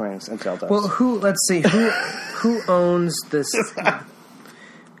 cock rings, and dildos. Well, let's see, who owns this?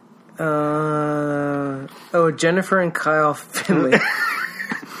 Jennifer and Kyle Finley.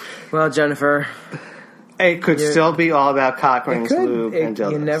 Well, Jennifer, it could still be all about cock rings, could. lube, and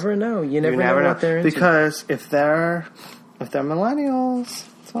dildos. You never know. You never know what they're into. Because if they're millennials,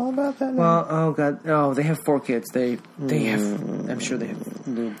 it's all about that. Now. Well, oh god, oh, they have 4 kids. They have. I'm sure they have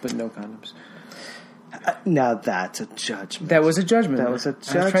lube, but no condoms. Now that's a judgment. That was a judgment. That was a I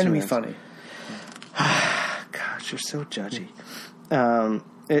was trying to be judgment. funny. Gosh, you're so judgy.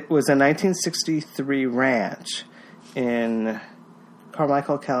 It was a 1963 ranch in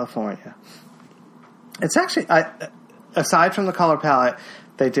Carmichael, California. It's actually, aside from the color palette,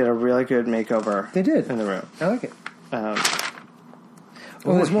 they did a really good makeover. They did in the room. I like it.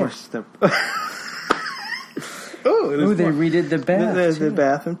 There's more. Ooh, they redid the bath. The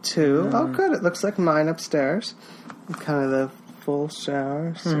bathroom too. Oh, good. It looks like mine upstairs. Kind of the full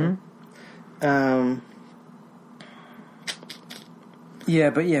shower. So.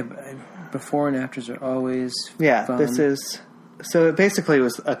 Before and afters are always fun. This is... So it basically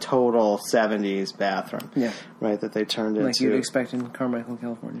was a total 70s bathroom. Yeah. Right, that they turned into... Like you'd expect in Carmichael,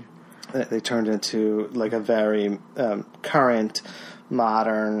 California. They turned into like a very current,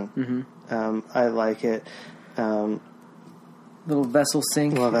 modern... I like it. Little vessel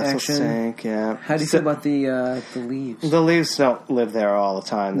sink action. Sink, yeah. How do you feel about the leaves? The leaves don't live there all the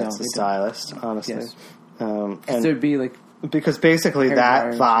time. No, That's the they stylist, honestly. Yes. And there'd be like... Because basically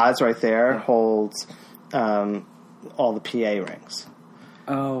that dryers. vase right there holds all the PA rings.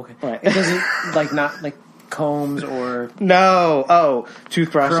 Oh, okay. Right. It doesn't, like, not like combs or... No. Oh,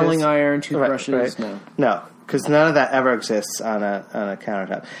 toothbrushes. Curling iron, toothbrushes. Right. No. Because none of that ever exists on a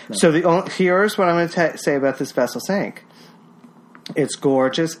countertop. No. So here's what I'm going to say about this vessel sink. It's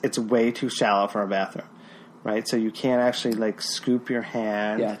gorgeous. It's way too shallow for a bathroom, right? So you can't actually like scoop your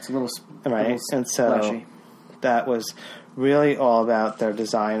hand. Yeah, it's a little right. And so splashy. That was really all about their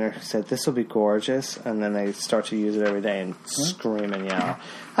designer who said this will be gorgeous, and then they start to use it every day and scream and yell,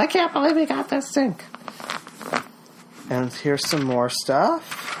 "I can't believe we got this sink!" And here's some more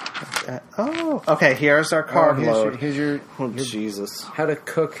stuff. Okay. Here's our carb load. Here's your Jesus. How to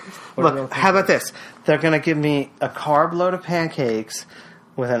cook. Look, how about this? They're going to give me a carb load of pancakes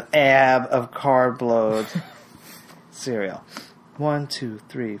with an ab of carb load cereal. 1, 2,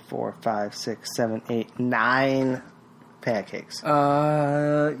 3, 4, 5, 6, 7, 8, 9 pancakes.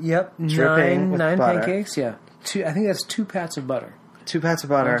 Yep. Dripping with nine butter. pancakes. Yeah. 2. I think that's 2 pats of butter. 2 pats of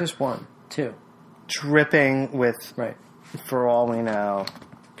butter. Not just 1. 2. Dripping with, right. For all we know,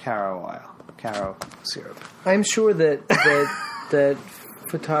 caro syrup. I'm sure that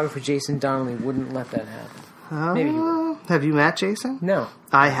photographer Jason Donnelly wouldn't let that happen. Maybe he would. Have you met Jason? No.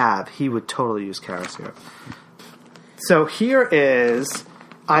 I have. He would totally use caro syrup. So here is...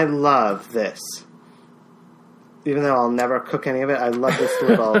 I love this. Even though I'll never cook any of it, I love this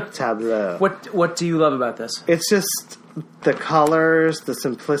little tableau. What do you love about this? It's just the colors, the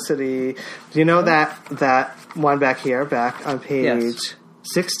simplicity. Do you know that one back here, back on page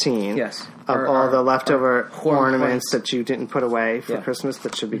 16? Yes. Of all the leftover ornaments points that you didn't put away for Christmas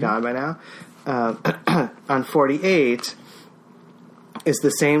that should be gone by now. On 48, is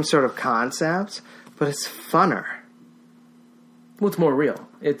the same sort of concept, but it's funner. Well, it's more real.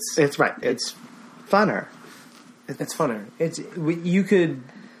 It's right. It's funner. It's funner. You could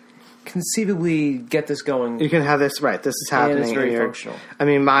conceivably get this going. You can have this, right. This is happening. And it's very functional. I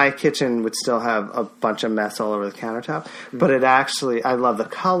mean, my kitchen would still have a bunch of mess all over the countertop, but it actually, I love the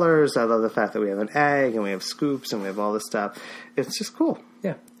colors. I love the fact that we have an egg and we have scoops and we have all this stuff. It's just cool.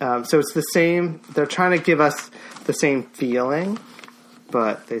 Yeah. So it's the same, they're trying to give us the same feeling,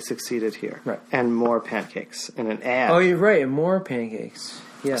 but they succeeded here. Right. And more pancakes in an ad. Oh, you're right. More pancakes.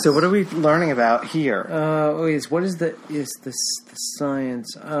 Yes. So what are we learning about here? What is the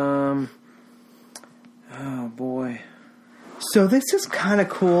science? Oh boy. So this is kind of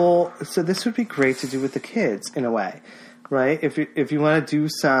cool. So this would be great to do with the kids in a way, right? If you want to do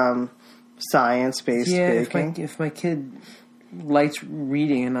some science-based baking. If my kid likes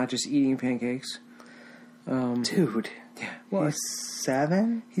reading and not just eating pancakes. Dude. Yeah. Well, he's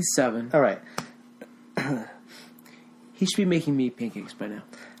 7? He's 7. All right. He should be making me pancakes by now.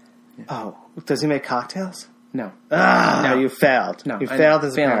 Yeah. Oh, does he make cocktails? No. No, you failed. No, you failed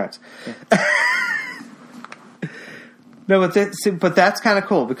as a parent. Yeah. No, but that's kind of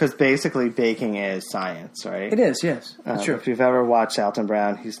cool because basically baking is science, right? It is, yes. It's true. If you've ever watched Alton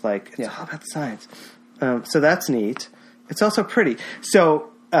Brown, he's like, it's all about the science. So that's neat. It's also pretty.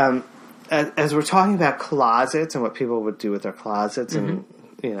 So as we're talking about closets and what people would do with their closets, and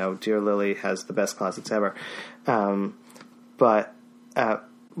Dear Lily has the best closets ever. But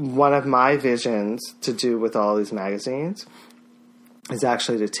one of my visions to do with all these magazines is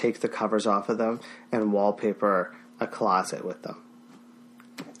actually to take the covers off of them and wallpaper a closet with them.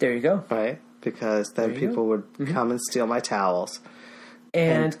 There you go. Right? Because then people would come and steal my towels.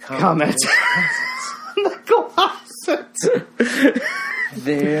 And comment on the closet.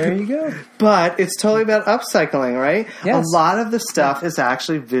 There you go. But it's totally about upcycling, right? Yes. A lot of the stuff is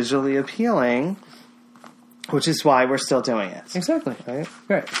actually visually appealing, which is why we're still doing it. Exactly.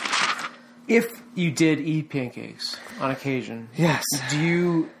 Right. If you did eat pancakes on occasion, yes. Do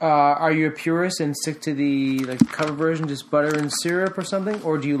you are you a purist and stick to the cover version, just butter and syrup or something,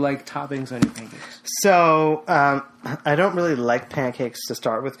 or do you like toppings on your pancakes? So I don't really like pancakes to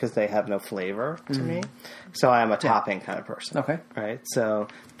start with because they have no flavor to me. So I am a topping kind of person. Okay. Right. So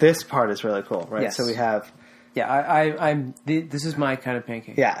this part is really cool. Right. Yes. So we have. Yeah. This is my kind of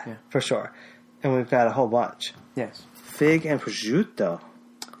pancake. Yeah, for sure. And we've got a whole bunch. Yes. Fig and prosciutto.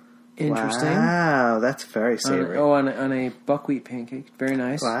 Interesting. Wow, that's very savory. On a buckwheat pancake. Very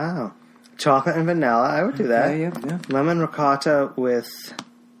nice. Wow. Chocolate and vanilla. I would do that. Yeah. Lemon ricotta with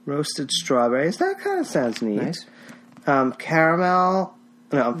roasted strawberries. That kind of sounds neat. Nice. Caramel.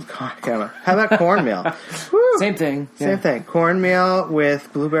 No, caramel. How about cornmeal? Same thing. Same thing. Cornmeal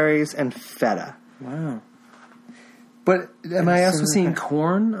with blueberries and feta. Wow. But am I also seeing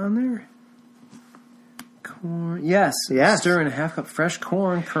corn on there? Corn. Yes. Stir in a half cup fresh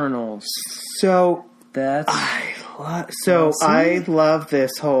corn kernels. So that's. I love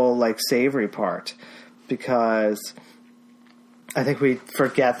this whole savory part because I think we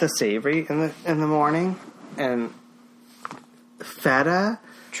forget the savory in the morning, and feta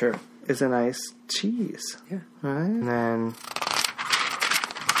is a nice cheese. Yeah. Right? And then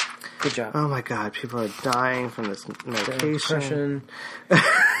good job. Oh my God, people are dying from this medication.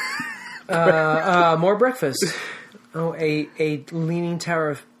 More breakfast. Oh, a leaning tower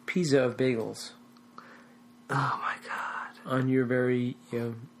of Pisa of bagels. Oh my God! On your very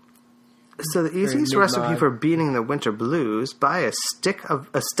So the easiest recipe for beating the winter blues: buy a stack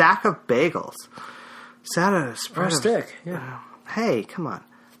of bagels. Set out a spread Hey, come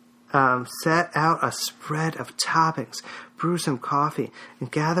on! Set out a spread of toppings. Brew some coffee and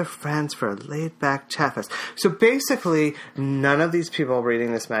gather friends for a laid-back chat fest. So basically, none of these people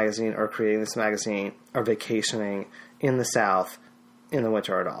reading this magazine or creating this magazine are vacationing in the South in the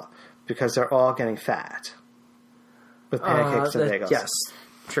winter at all, because they're all getting fat with pancakes and bagels. Yes,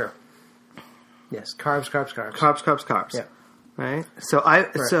 true. Yes, carbs. Carbs. Yeah. Right. So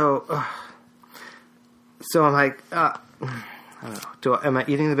so I'm like, I don't know. Am I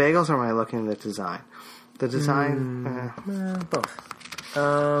eating the bagels or am I looking at the design? The design, both.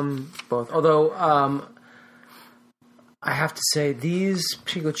 Both. Although I have to say these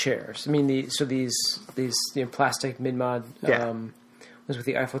particular chairs. I mean, these plastic mid-mod ones with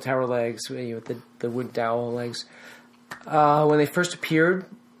the Eiffel Tower legs, with the wood dowel legs. When they first appeared,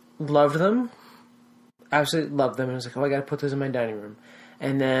 loved them. Absolutely loved them. I was like, I got to put those in my dining room.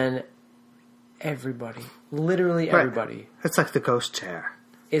 And then everybody, literally everybody, it's like the ghost chair.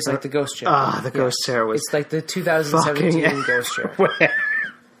 It's like the ghost chair. The ghost chair was. It's like the 2017 ghost chair.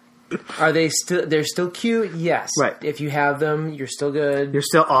 Are they still? They're still cute. Yes. Right. If you have them, you're still good. You're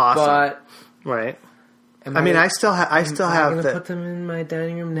still awesome. But right. I still have. I'm going to put them in my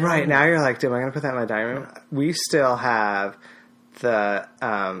dining room now. Right now, you're like, dude, am I going to put that in my dining room? We still have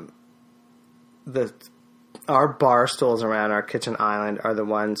our bar stools around our kitchen island are the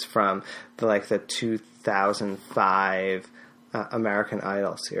ones from the 2005 American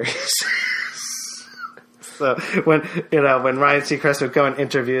Idol series. So when Ryan Seacrest would go and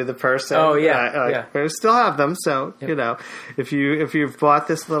interview the person, we still have them. So if you've bought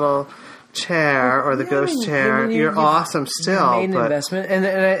this little chair or the ghost chair, you're awesome still. Made an investment,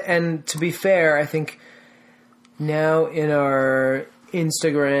 and to be fair, I think now in our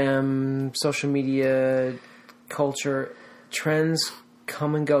Instagram, social media culture, trends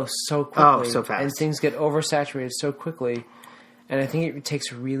come and go so quickly, so fast, and things get oversaturated so quickly. And I think it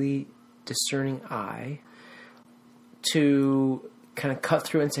takes a really discerning eye to kind of cut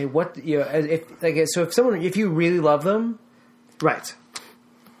through and say if you really love them, right,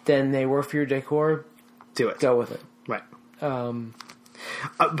 then they work for your decor. Do it. Go with it. Right.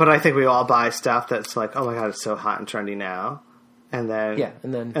 But I think we all buy stuff that's like, oh my god, it's so hot and trendy now, and then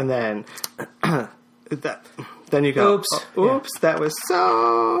then you go, oops, that was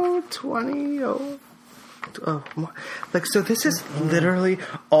so 20. So this is literally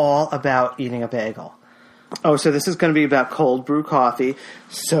all about eating a bagel. Oh, so this is going to be about cold brew coffee.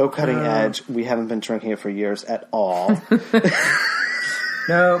 So cutting edge. We haven't been drinking it for years at all.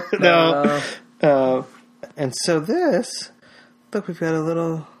 No. And so this, look, we've got a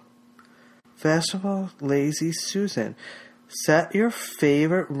little vegetable Lazy Susan. Set your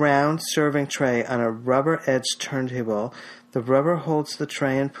favorite round serving tray on a rubber-edged turntable. The rubber holds the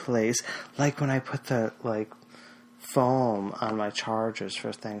tray in place, like when I put the foam on my chargers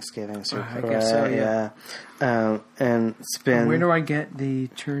for Thanksgiving. So I guess so, yeah. And spin. Where do I get the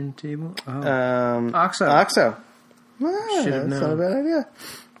turntable? OXO. Well, that's not a bad idea.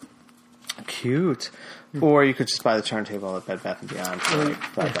 Cute. Or you could just buy the turntable at Bed Bath & Beyond for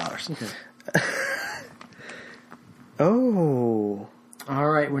 $5. Okay. Oh. All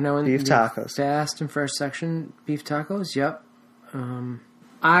right, we're now in beef tacos. Fast and fresh section. Beef tacos, yep.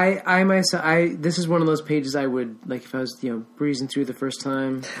 I myself, this is one of those pages I would, if I was, breezing through the first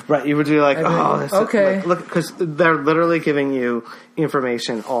time. Right, you would do that's okay. Look, because they're literally giving you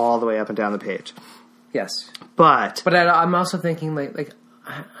information all the way up and down the page. Yes. But I'm also thinking, I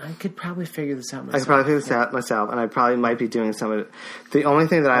could probably figure this out myself. I could probably figure this out myself, and I probably might be doing some of it. The only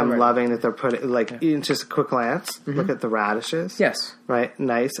thing that I'm loving that they're putting, in just a quick glance, look at the radishes. Yes. Right?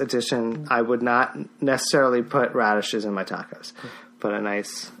 Nice addition. I would not necessarily put radishes in my tacos, but a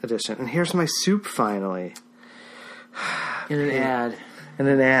nice addition. And here's my soup, finally. In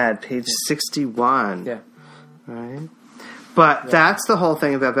an ad. Page 61. Yeah. Right? But that's the whole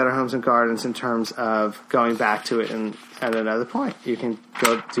thing about Better Homes and Gardens in terms of going back to it and at another point. You can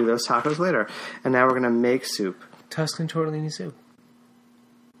go do those tacos later. And now we're going to make soup. Tuscan tortellini soup.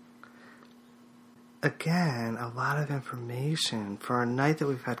 Again, a lot of information for a night that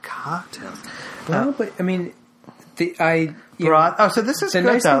we've had cocktails. Well, but I mean, so this is the good,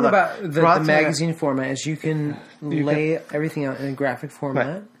 nice thing though. about the magazine format is you can lay everything out in a graphic format.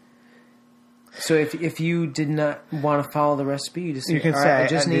 Right. So if you did not want to follow the recipe, you can say, I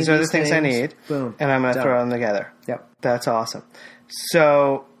just need these are the things I need, boom, and I'm going to throw them together. Yep. That's awesome.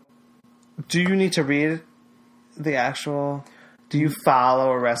 So, do you need to read the actual... Do you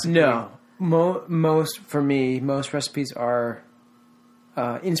follow a recipe? No. Most recipes are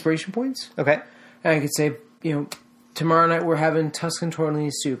inspiration points. Okay. And I could say, tomorrow night we're having Tuscan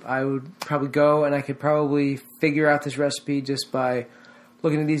tortellini soup. I would probably go and I could probably figure out this recipe just by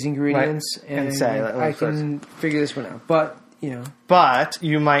looking at these ingredients and say, I can figure this one out. But, But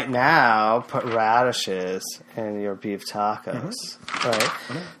you might now put radishes in your beef tacos, right?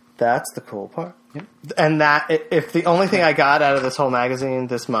 Mm-hmm. That's the cool part. Yep. And if the only thing I got out of this whole magazine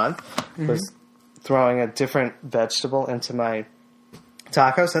this month was throwing a different vegetable into my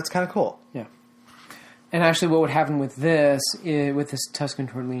tacos, that's kind of cool. Yeah. And actually what would happen with this Tuscan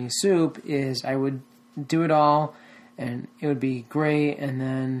tortellini soup is I would do it all and it would be great, and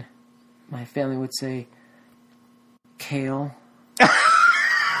then my family would say, kale.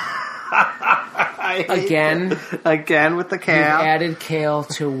 Again with the kale. You've added kale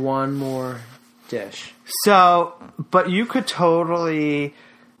to one more dish. So, but you could totally...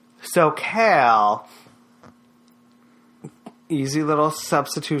 So kale... Easy little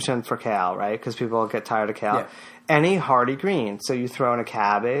substitution for kale, right? Because people get tired of kale. Yeah. Any hearty green. So you throw in a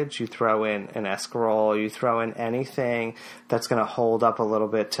cabbage, you throw in an escarole, you throw in anything that's going to hold up a little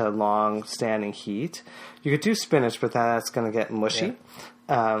bit to long-standing heat. You could do spinach, but that's going to get mushy.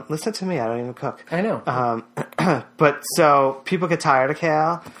 Listen to me, I don't even cook. I know. But so people get tired of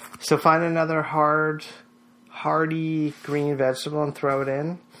kale, so find another hardy green vegetable and throw it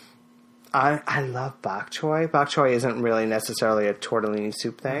in. I love bok choy. Bok choy isn't really necessarily a tortellini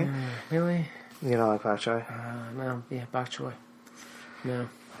soup thing. Really? You don't like bok choy? No. Yeah, bok choy. No.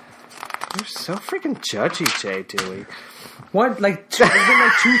 You're so freaking judgy, Jay Dewey. What? Like, there's been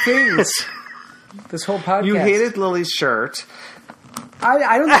like 2 things this whole podcast. You hated Lily's shirt.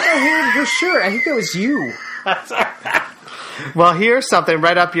 I don't think I hated her shirt. I think that was you. Well, here's something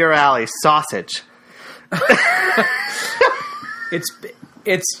right up your alley. Sausage.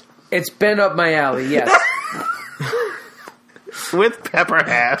 It's been up my alley, yes. With pepper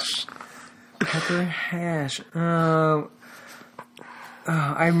hash. Pepper hash. I'm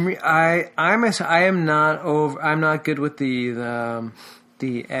not good with the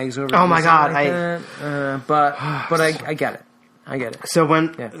eggs over. Oh my God! But I get it. I get it. So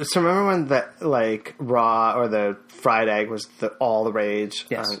remember when the raw or the fried egg was all the rage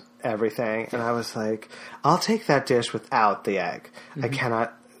on everything, and I was like, I'll take that dish without the egg. I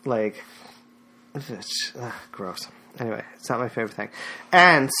cannot gross. Anyway, it's not my favorite thing.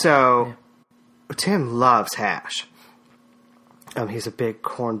 And so Tim loves hash. He's a big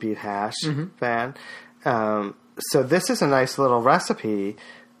corned beef hash fan. So this is a nice little recipe.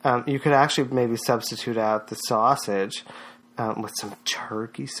 You could actually maybe substitute out the sausage with some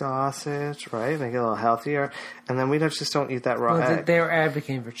turkey sausage, right? Make it a little healthier. And then we just don't eat that raw egg. They're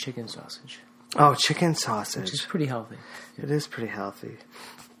advocating for chicken sausage. Oh, chicken sausage. Which is pretty healthy. It is pretty healthy.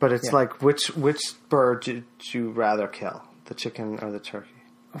 But it's like, which bird did you rather kill? The chicken or the turkey?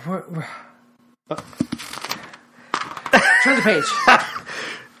 Turn the page.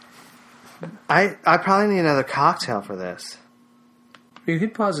 I probably need another cocktail for this. You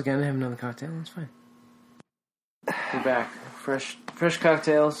could pause again and have another cocktail. That's fine. We're back. Fresh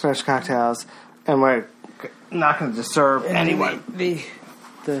cocktails. Fresh cocktails. And we're not going to disturb anyone. The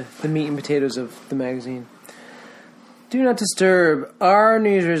meat and potatoes of the magazine. Do not disturb. Our New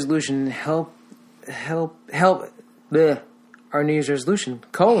Year's resolution help. Bleh. Our New Year's resolution,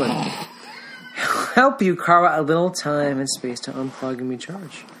 help you carve out a little time and space to unplug and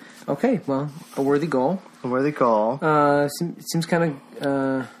recharge. Okay, well, a worthy goal. A worthy goal. Seems kind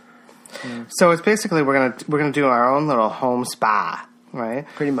of. So it's basically we're gonna do our own little home spa, right?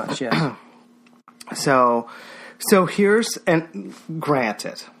 Pretty much, yeah. So here's, and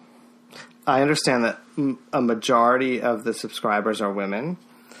granted, I understand that a majority of the subscribers are women.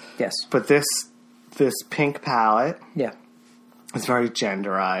 Yes. But this pink palette. Yeah. It's very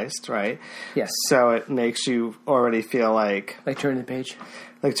genderized, right? Yes. So it makes you already feel like turning the page.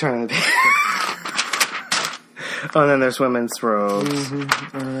 Like turning the page. Oh, and then there's women's robes.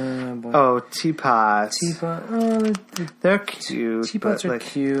 Teapots. Teapot. They're cute. Teapots are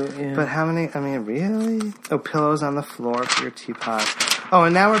cute, yeah. But how many, really? Oh, pillows on the floor for your teapot. Oh,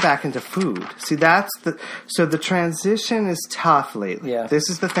 and now we're back into food. See, so the transition is tough lately. Yeah. This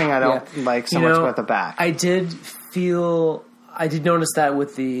is the thing I don't like so much about the back. I did notice that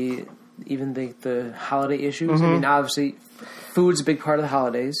with the holiday issues. I mean, obviously, food's a big part of the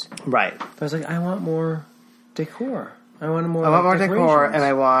holidays. Right. But I was like, I want more decor. I want more decor, and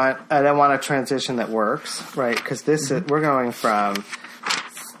I want a transition that works, right? Because this is, we're going from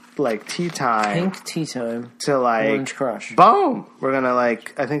like tea time, pink tea time, to like Orange Crush. Boom! We're gonna I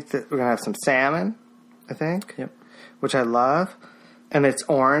think that we're gonna have some salmon. I think. Yep. Which I love, and it's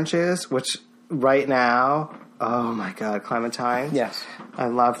oranges, which right now, oh my God, clementines. Yes. I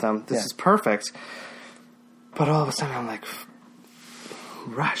love them. This is perfect. But all of a sudden, I'm like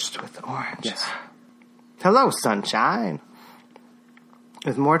rushed with orange. Yes. Hello, sunshine.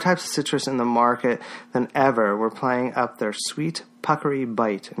 With more types of citrus in the market than ever, we're playing up their sweet, puckery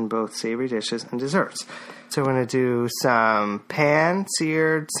bite in both savory dishes and desserts. So we're going to do some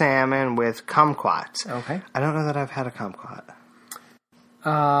pan-seared salmon with kumquat. Okay. I don't know that I've had a kumquat.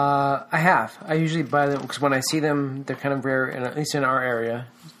 I have. I usually buy them because when I see them, they're kind of rare, at least in our area.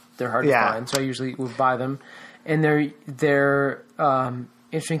 They're hard to find, so I usually would buy them. And they're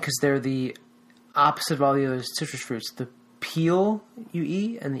interesting because they're the opposite of all the other citrus fruits. The peel you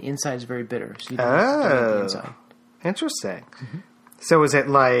eat, and the inside is very bitter. So you don't eat the inside. Interesting. Mm-hmm. So is it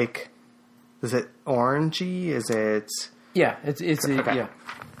orangey? Is it? Yeah, it's okay. Yeah.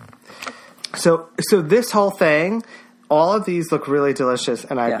 So this whole thing, all of these look really delicious,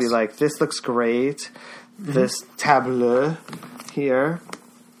 and I'd be like, this looks great. Mm-hmm. This tableau here.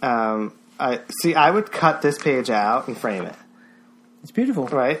 I would cut this page out and frame it. It's beautiful.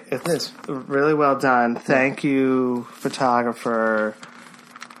 Right? It's really well done. Thank you, photographer,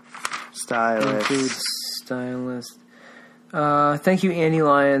 stylist. Food stylist. Thank you, Andy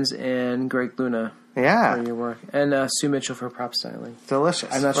Lyons and Greg Luna. Yeah. For your work. And Sue Mitchell for prop styling.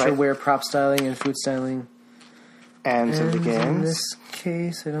 Delicious. I'm not sure where prop styling and food styling ends in the games. In this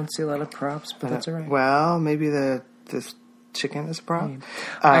case, I don't see a lot of props, but that's all right. Well, maybe this chicken is a prop.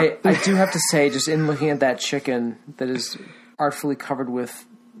 I do have to say, just in looking at that chicken that is artfully covered with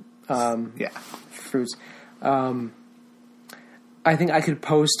fruits, I think I could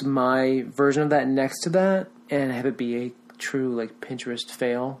post my version of that next to that and have it be a true like Pinterest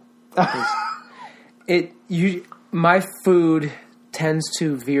fail. My food tends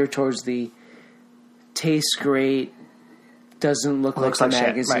to veer towards the tastes great, doesn't look like the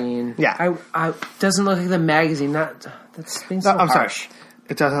magazine. Right. Yeah, I doesn't look like the magazine. That's being so harsh. Sorry.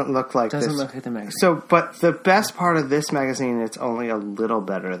 It doesn't look like doesn't look like the magazine. So, but the best part of this magazine, it's only a little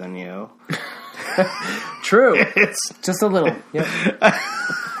better than you. True, it's just a little. Yep.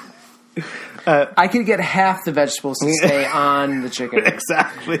 I could get half the vegetables to stay on the chicken.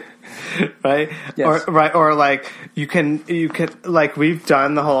 Exactly. Right? Yes. Or like you can like we've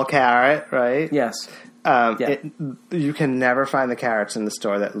done the whole carrot, right? Yes. You can never find the carrots in the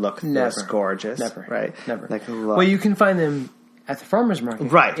store that look this gorgeous. Never. Right? Never. Well, you can find them at the farmer's market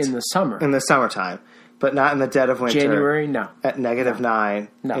in the summer. In the summertime. But not in the dead of winter. January, no. At -9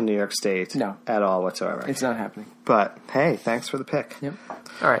 in New York State. No. At all whatsoever. It's not happening. But, hey, thanks for the pick. Yep.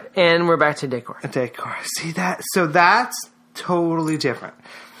 All right. And we're back to decor. See that? So that's totally different.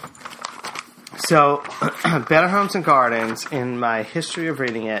 So, Better Homes and Gardens, in my history of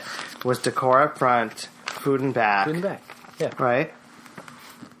reading it, was decor up front, food and back. Food and back. Yeah. Right?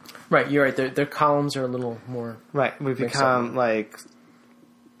 Right, you're right. Their columns are a little more... Right. We've become like...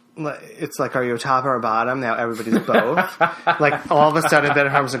 It's like, are you a top or a bottom? Now everybody's both. Like, all of a sudden, Better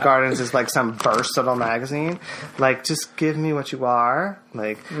Homes and Gardens is like some versatile magazine. Like, just give me what you are.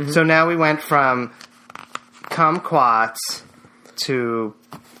 Like, So now we went from kumquats to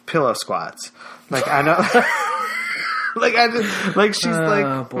pillow squats. Like, I know... she's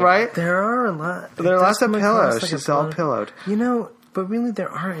right? There are a lot. There are lots of pillows. She's all pillowed. You know... But really, there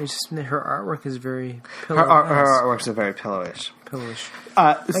aren't. It's just her artwork is very pillow. Her artworks are very pillowish. Pillowish.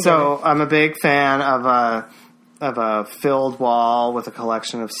 So I'm a big fan of a filled wall with a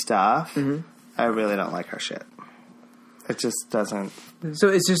collection of stuff. Mm-hmm. I really don't like her shit. It just doesn't. So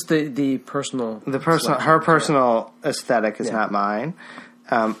it's just the personal. Her personal aesthetic is not mine.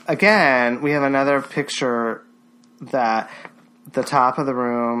 Again, we have another picture that. The top of the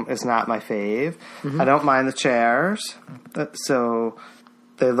room is not my fave. Mm-hmm. I don't mind the chairs. So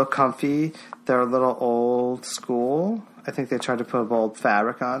they look comfy. They're a little old school. I think they tried to put a bold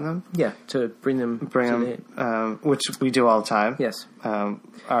fabric on them. Yeah, to bring them, which we do all the time. Yes.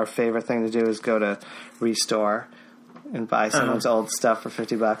 Our favorite thing to do is go to Restore and buy someone's old stuff for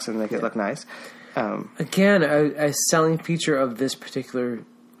 $50 and make it look nice. Again, a selling feature of this particular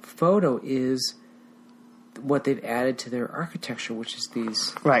photo is what they've added to their architecture, which is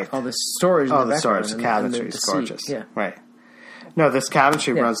all the storage. All the storage, the cabinetry is gorgeous. Yeah, right. No, this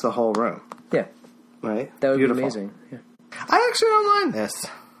cabinetry runs the whole room. Yeah, right. That would Beautiful. be amazing. Yeah. I actually don't mind this.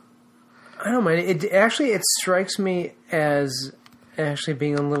 I don't mind it. It strikes me as actually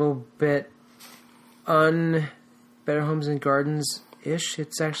being a little bit Better Homes and Gardens ish.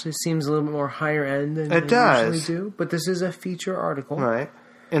 It actually seems a little bit more higher end than it does. Usually do. But this is a feature article, right?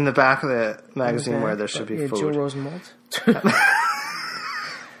 In the back of the magazine where there should be food. Jill Rosenwald.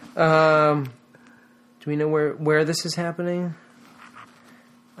 Do we know where this is happening?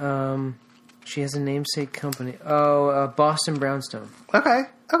 She has a namesake company. Boston Brownstone. Okay.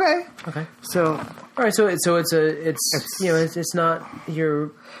 So, all right. So it's not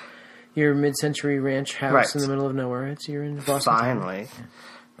your mid-century ranch house in the middle of nowhere. You're in Boston. Finally. Yeah.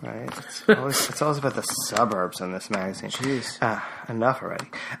 Right, it's always about the suburbs in this magazine. Jeez, enough already.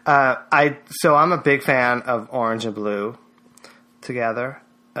 I'm a big fan of orange and blue together.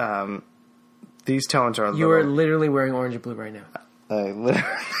 These tones are. You are literally wearing orange and blue right now.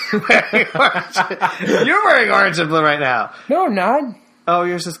 Wearing orange. You're wearing orange and blue right now. No, I'm not. Oh,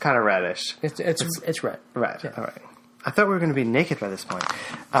 yours is kind of reddish. It's red. Right. Yeah. All right. I thought we were going to be naked by this point.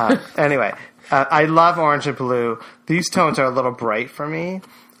 Anyway, I love orange and blue. These tones are a little bright for me.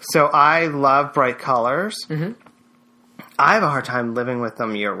 So I love bright colors. Mm-hmm. I have a hard time living with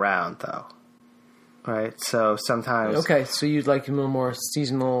them year round, though. Right? So sometimes... Okay, so you'd like a little more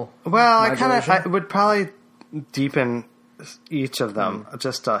seasonal... Well, I would probably deepen each of them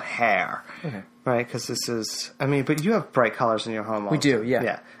just a hair. Okay. Right? Because this is... I mean, but you have bright colors in your home also. We do, yeah.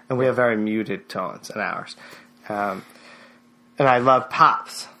 Yeah. And we have very muted tones in ours. And I love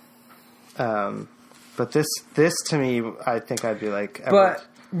pops. But this to me, I think I'd be like... But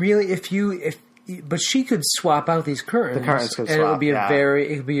really, if but she could swap out these curtains. The curtains could and swap, it would be yeah.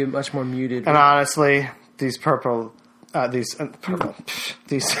 it could be a much more muted. And honestly, these orange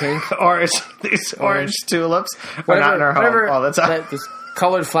tulips are not in our home all the time. These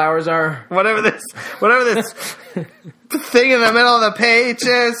colored flowers are. Whatever this thing in the middle of the page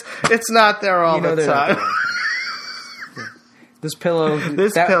is, it's not there all the time. This pillow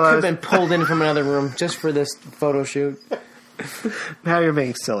could have been pulled in from another room just for this photo shoot. Now you're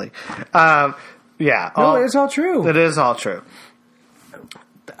being silly. Yeah. It's all true. It is all true.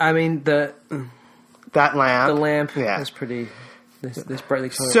 I mean, that lamp. The lamp yeah. is pretty... This brightly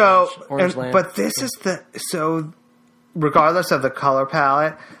colored orange lamp. But this is regardless of the color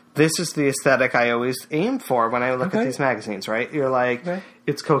palette, this is the aesthetic I always aim for when I look at these magazines, right? You're like,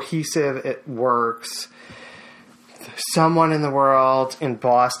 it's cohesive, it works. Someone in the world in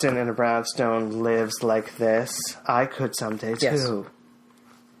Boston in a brownstone lives like this. I could someday too. Yes.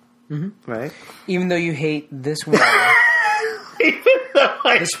 Mm-hmm. Right? Even though you hate this wall.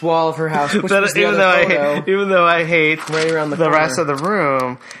 This wall of her house, which was the even though I hate right around the rest of the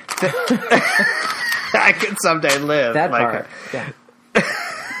room, I could someday live that like part. Yeah.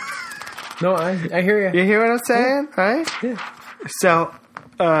 No, I hear you. You hear what I'm saying, right? Yeah. So,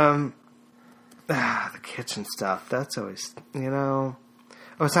 the kitchen stuff. That's always, Oh,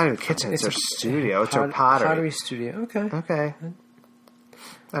 it's not even kitchen. It's her studio. It's her pottery. Pottery studio. Okay.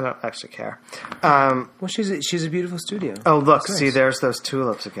 I don't actually care. Well, she's a beautiful studio. Oh, look. See, there's those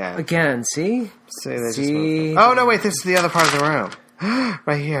tulips again. See? See? Oh, no, wait. This is the other part of the room.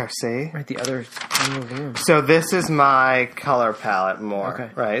 Right here. See? Right, the other end of the room. So this is my color palette more. Okay.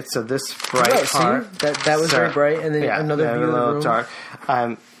 Right? So this bright part. See? That was very bright. And then another view of the room. Dark.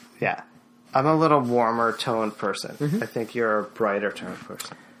 Yeah. I'm a little warmer toned person. Mm-hmm. I think you're a brighter toned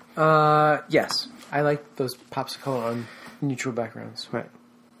person. Yes. I like those pops of color on neutral backgrounds. Right.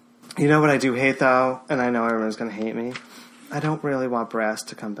 You know what I do hate, though? And I know everyone's going to hate me. I don't really want brass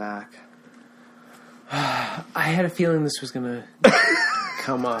to come back. I had a feeling this was going to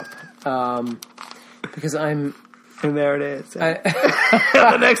come up. Because I'm... And there it is.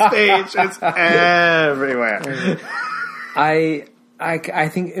 The next page, it's everywhere. I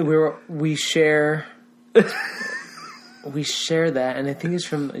think we share... We share that, and I think it's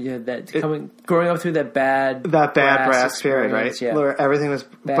from growing up through that bad brass period, right? Yeah. Where everything was,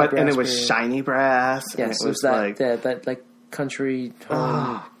 and it was period. Shiny brass. Yes, and it was that country.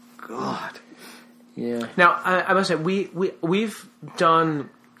 Oh God! Yeah. Now I must say we've done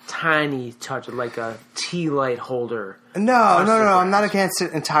tiny touch like a tea light holder. No. I'm not against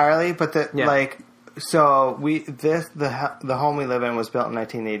it entirely, but the home we live in was built in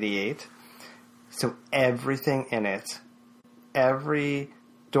 1988, so everything in it. Every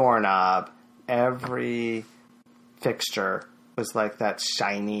doorknob, every fixture was like that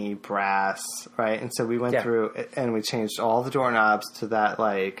shiny brass, right? And so we went through and we changed all the doorknobs to that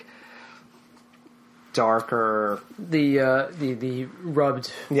like darker, the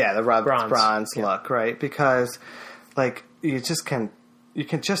rubbed, the rubbed bronze look, right? Because like you can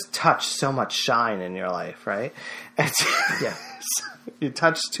just touch so much shine in your life, right? You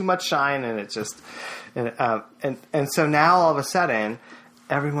touch too much shine and it just. And so now all of a sudden,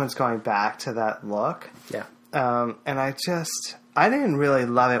 everyone's going back to that look. Yeah. And I didn't really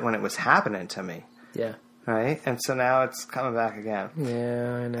love it when it was happening to me. Yeah. Right. And so now it's coming back again.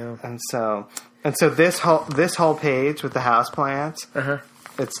 Yeah, I know. And so this whole page with the houseplants,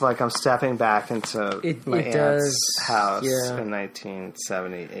 it's like I'm stepping back into my aunt's house in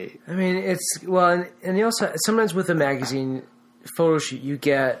 1978. I mean, and you also sometimes with a magazine photo shoot, you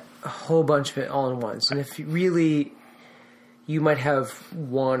get a whole bunch of it all in once. And if you might have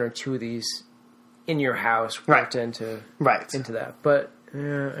one or two of these in your house worked into that. But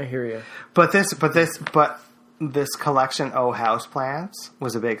I hear you. But this collection, houseplants,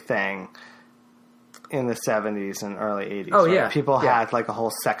 was a big thing in the 70s and early 80s. Oh, right? yeah. People had like a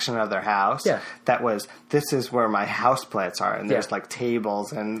whole section of their house that was, this is where my houseplants are. And there's like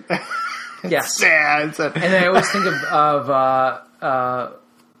tables and stands. And I always think of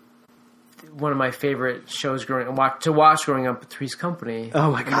one of my favorite shows growing up, Three's Company.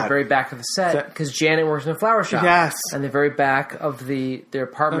 Oh my God! In the very back of the set, because Janet works in a flower shop. Yes, and the very back of their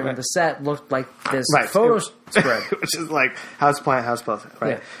apartment of the set looked like this photo spread, which is like houseplant,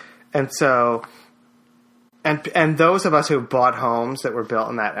 right? Yeah. And so, and those of us who bought homes that were built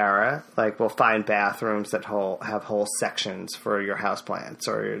in that era, like, will find bathrooms that have whole sections for your houseplants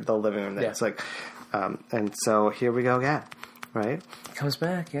or the living room. It's like, and so here we go again. Right? It comes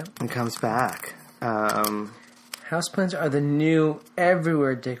back, yeah. It comes back. Houseplants are the new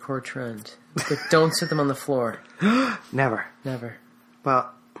everywhere decor trend. But don't sit them on the floor. Never. Never. Well,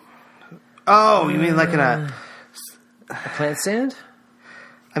 Oh, you mean like in a plant stand?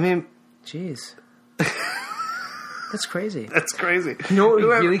 I mean, Jeez. That's crazy. that's crazy. You know what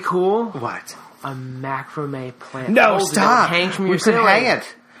would be really cool? What? A macrame plant. No, that stop. would hang from You your could ceiling. hang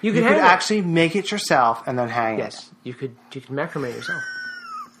it. You could hang it. actually make it yourself and then hang Yes, you could macrame yourself.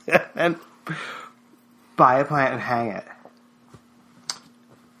 it. And buy a plant and hang it.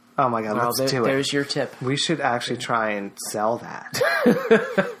 Oh my God, Well, let's do it. there's your tip. We should actually try and sell that.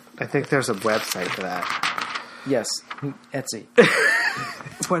 I think there's a website for that. Yes, Etsy.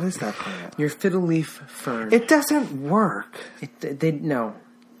 What is that plant? Your fiddle leaf fern. It doesn't work. No.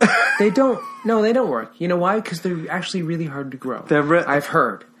 They don't. No, they don't work. You know why? Because they're actually really hard to grow. I've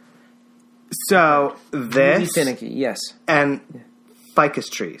heard. So Really this finicky. Yes. and ficus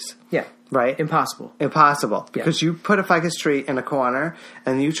trees, Yeah. right? Impossible. Impossible. Because you put a ficus tree in a corner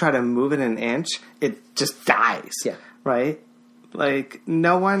and you try to move it an inch, it just dies. Yeah. Right? Like,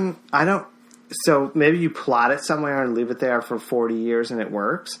 no one... So maybe you plot it somewhere and leave it there for 40 years and it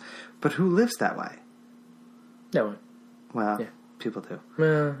works. But who lives that way? No one. Well, Yeah. people do.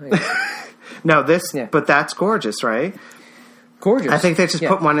 Well, I guess. No, this... Yeah. But that's gorgeous, right? Gorgeous. I think they just Yeah.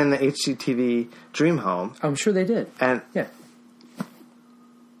 put one in the HGTV Dream Home. I'm sure they did. And Yeah.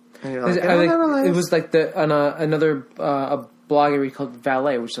 you're like, It was like another a blog I read called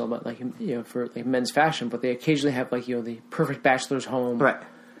Valet, which is all about for like men's fashion, but they occasionally have the perfect bachelor's home, right.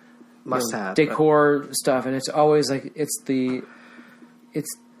 Must have. decor stuff, and it's always like it's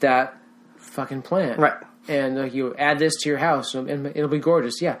that fucking plant, Right. And you add this to your house, and it'll be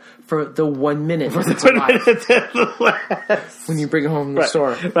gorgeous. Yeah, for the 1 minute it's alive. When you bring it home from the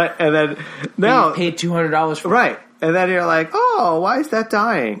store, Right, and then you paid $200 for it. right, and then you're like, oh, why is that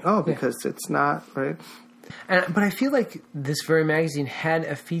dying? Oh, because it's not right. But I feel like this very magazine had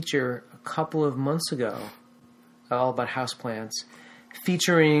a feature a couple of months ago, all about houseplants,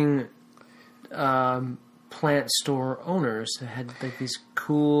 featuring plant store owners that had like these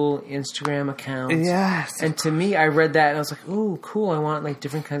cool Instagram accounts. Yes, And to me, I read that and I was like, "Ooh, cool! I want like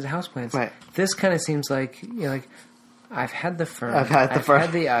different kinds of houseplants." Right. This kind of seems like like I've had the fern, I've had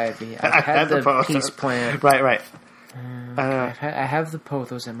the ivy, I've had the pothos. peace plant, Right. I have the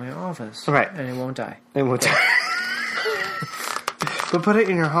pothos in my office, Right. and it won't die. And we'll but put it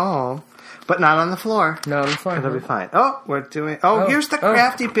in your home, but not on the floor. No, I'm fine. It'll be fine. Oh, we're doing. Oh, here's the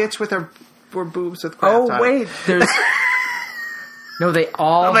crafty bitch with her boobs with craft on it. wait, there's no. They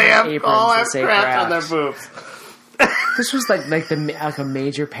all have aprons that say craft on craft. their boobs. This was like a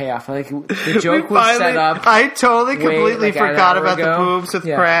major payoff. Like the joke was set up. I totally completely like, an forgot hour about ago. the boobs with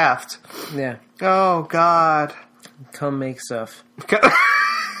Yeah. craft. Yeah, Oh God. come make stuff.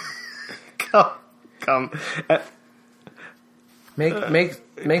 Come. Make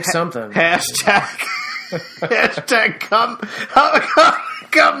something. Hashtag come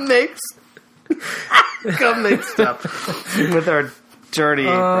make stuff with our dirty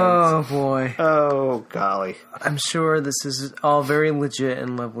aprons. Oh boy, Oh golly. I'm sure this is all very legit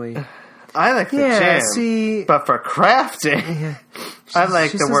and lovely. I like the Yeah, jam, see, but for crafting, I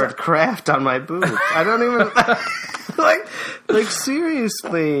like she the says word craft on my boobs. I don't even like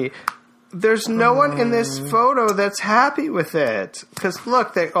seriously. There's no one in this photo that's happy with it. Because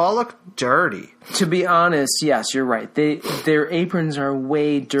look, they all look dirty. to be honest, yes, you're right. Their aprons are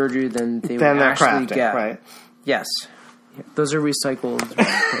way dirtier than they Then would they're actually crafting, get. right? Yes, those are recycled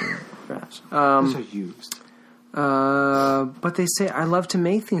crafts. Those are used. But they say, I love to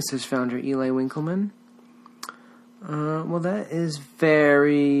make things, says founder Eli Winkleman. Well, that is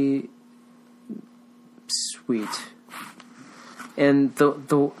very sweet. And the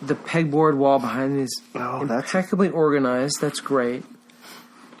pegboard wall behind me is impeccably organized. That's great.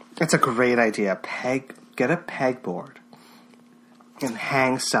 That's a great idea. Get a pegboard and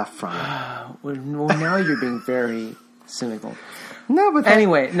hang stuff from it. Well, now you're being very cynical. No, but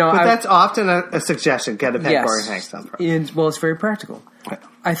that's often a suggestion. Get a pegboard and hang stuff from it. Well, it's very practical.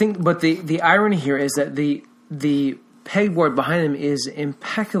 I think, but the irony here is that the pegboard behind them is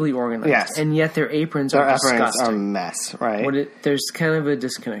impeccably organized, yes, and yet their aprons are disgusting. a mess, right? There's kind of a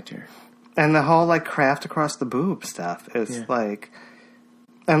disconnect here. And the whole craft across the boob stuff is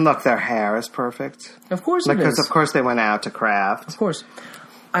and look, their hair is perfect. Of course, it is. Because of course they went out to craft. Of course,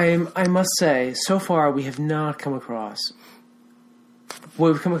 I must say, so far we have not come across.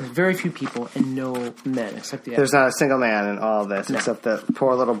 Well, we've come across very few people and no men, except the There's not a single man in all this, except the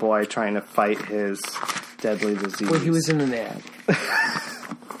poor little boy trying to fight his deadly disease. Well, he was in an ad.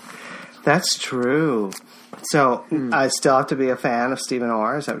 That's true. So, I still have to be a fan of Stephen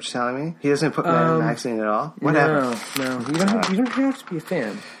Orr? Is that what you're telling me? He doesn't put men in the magazine at all? Whatever. No. You don't have to be a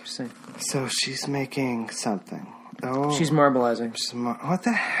fan. Just saying. So, she's making something. Oh. She's marbleizing. What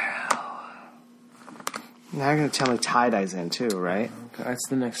the hell? Now you're going to tell me tie-dye's in too, right? That's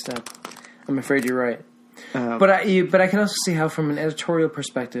the next step. I'm afraid you're right. But I can also see how, from an editorial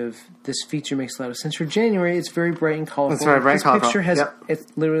perspective, this feature makes a lot of sense. For January, it's very bright and colorful. It's very bright and colorful. This picture has it's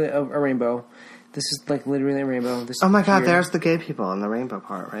literally a rainbow. This is like literally a rainbow. This oh my God! There's the gay people in the rainbow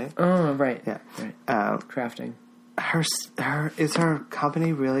part, right? Oh, right. Yeah. Right. Crafting. Is her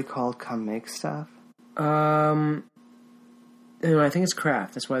company really called Come Make Stuff? No, I think it's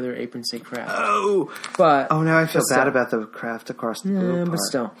craft. That's why their aprons say craft. Oh, but now I feel bad about the craft across the blue part. But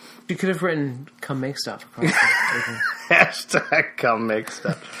still, you could have written "Come Make Stuff" across the apron. Hashtag Come Make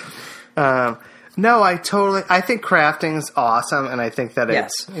Stuff. No, I think crafting is awesome, and I think that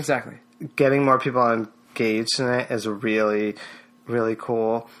exactly. Getting more people engaged in it is really, really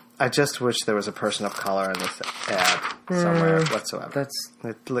cool. I just wish there was a person of color in this ad somewhere whatsoever.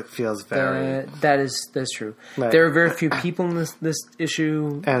 It feels very... That's true. Right. There are very few people in this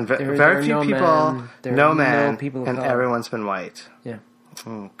issue. And very few people, no men, people and everyone's been white. Yeah.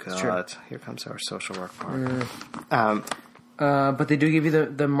 Oh, God. Here comes our social work part. But they do give you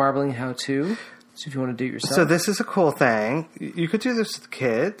the marbling how-to, so if you want to do it yourself. So this is a cool thing. You could do this with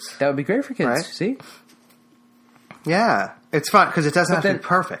kids. That would be great for kids, right? See? Yeah. It's fun because it doesn't have to be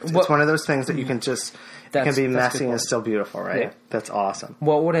perfect. It's one of those things that you can just... It can be messy and still beautiful, right? Yeah. That's awesome.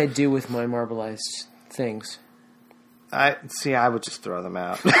 What would I do with my marbleized things? I would just throw them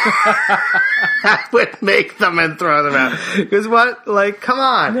out. I would make them and throw them out. Because come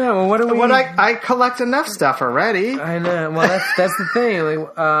on. No, well, what do we... I collect enough stuff already. I know. Well, that's the thing.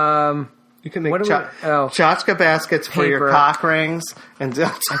 You can make tchotchke baskets for your cock rings. And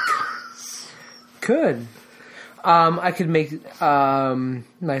could. I could make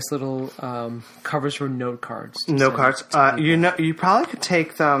nice little covers for note cards. Note cards. You probably could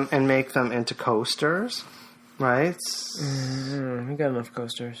take them and make them into coasters, right? We got enough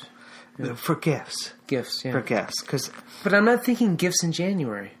coasters. Yeah. For gifts. Gifts, yeah. For gifts. But I'm not thinking gifts in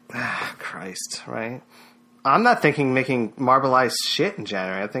January. Christ, right? I'm not thinking making marbleized shit in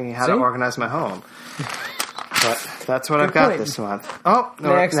January. I'm thinking how to organize my home. But that's what I've got this month. Oh,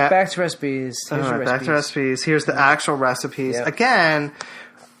 no. Next, back to recipes. Here's your recipes. Back to recipes. Here's the actual recipes. Yep. Again,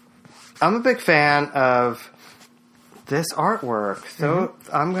 I'm a big fan of this artwork. So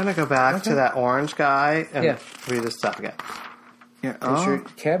I'm going to go back to that orange guy and read this stuff again. Yeah. There's your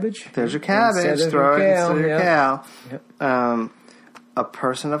cabbage. There's your cabbage. Throw it into your kale. Yep. A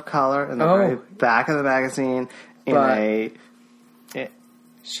person of color in the very back of the magazine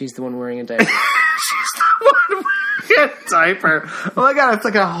she's the one wearing a diaper. She's the one wearing a diaper. Oh my God, it's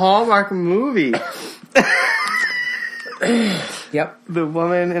like a Hallmark movie. Yep. The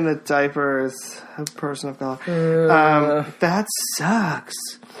woman in the diaper is a person of color. That sucks.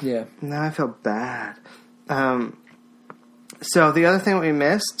 Yeah. Now I feel bad. So the other thing we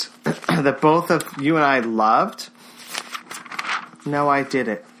missed that both of you and I loved. No, I did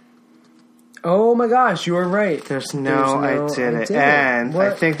it. Oh my gosh, you were right. There's no I did it. And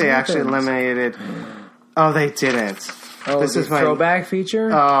I think they actually eliminated... Oh, they didn't. Oh, this is my throwback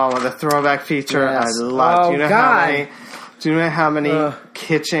feature? Oh, the throwback feature. Yes. I love. Do you know how many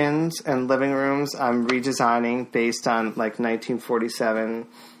kitchens and living rooms I'm redesigning based on 1947?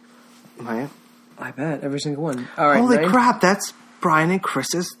 Right? I bet every single one. All right, holy crap! That's Brian and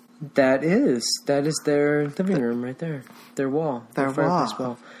Chris's. That is their living room right there. Their wall. Their fireplace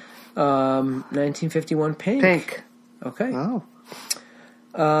wall. 1951 pink. Pink. Okay. Oh.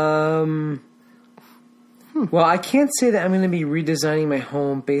 Well, I can't say that I'm going to be redesigning my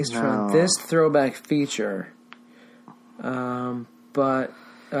home based on this throwback feature. But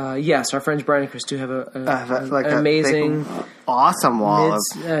yes, our friends Brian and Chris do have an amazing, awesome wall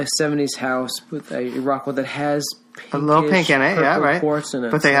mid 70s house with a rock wall that has a little pink in it, right? Quartz in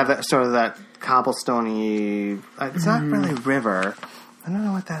it, but they have that sort of that cobblestoney. It's not really river. I don't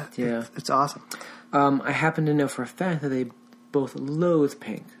know what that. Yeah, it's awesome. I happen to know for a fact that they both loathe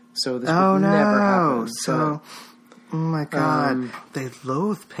pink, so this would never happen. So, oh my God, they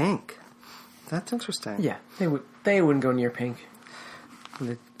loathe pink. That's interesting. Yeah, they wouldn't go near pink.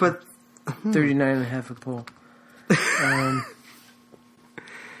 But 39.5 a pull.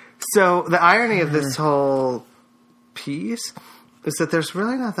 So the irony of this whole piece is that there's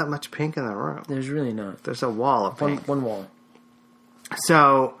really not that much pink in the room. There's really not. There's a wall of pink. One wall.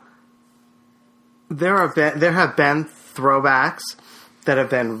 So there have been throwbacks that have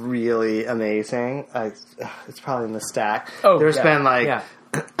been really amazing. It's probably in the stack. Oh, there's been like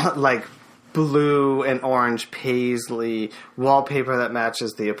blue and orange paisley wallpaper that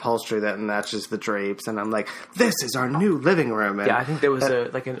matches the upholstery that matches the drapes, and I'm like, this is our new living room. And yeah, I think there was a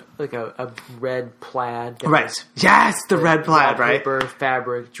red plaid. Right. Yes, the red plaid, right? Wallpaper,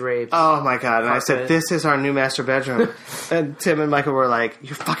 fabric, drapes. Oh my God. And I said, carpet. this is our new master bedroom. And Tim and Michael were like,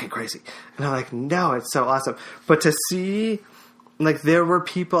 you're fucking crazy. And I'm like, no, it's so awesome. But to see, like, there were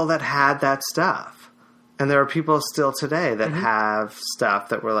people that had that stuff. And there are people still today that have stuff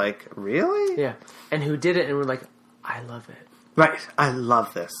that were like, really? Yeah. And who did it and were like, I love it. Right. I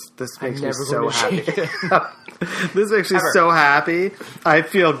love this. This makes me so happy. This makes me Ever. so happy. I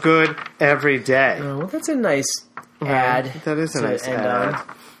feel good every day. Oh, well, that's a nice ad. That is a to nice end ad. on.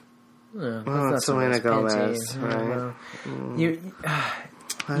 Oh, Oh, it's Selena Gomez, right?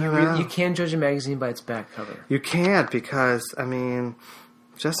 You can't judge a magazine by its back cover. You can't because, I mean,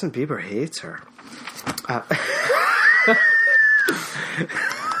 Justin Bieber hates her.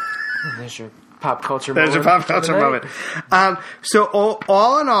 There's your pop culture There's moment. a pop culture moment. So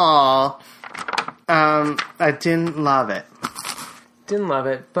all in all, I didn't love it. Didn't love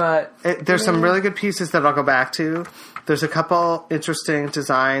it, but... There's some really good pieces that I'll go back to. There's a couple interesting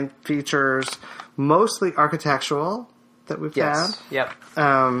design features, mostly architectural, that we've Yes. had.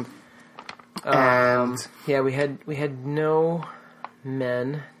 Yep. And Yeah, we had no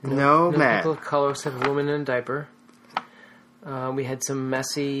men. no men. People of color except a woman in a diaper. We had some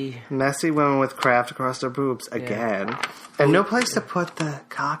messy... Messy women with craft across their boobs again. And no place to put the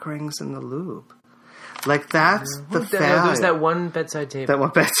cock rings and the lube. Like, that's the There failure. was that one bedside table. That one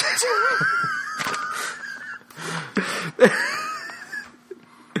bedside.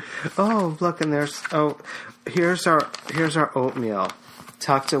 Oh, look, and there's... Oh, here's our oatmeal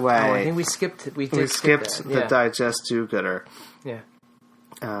tucked away. Oh, I think we skipped... We skipped that. the Yeah. digest do-gooder. Yeah.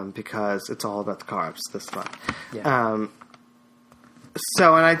 Because it's all about the carbs this month. Yeah.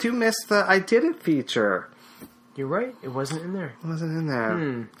 So, and I do miss the I Did It feature. You're right. It wasn't in there. It wasn't in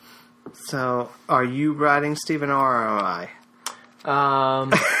there. So, are you writing Stephen or am I?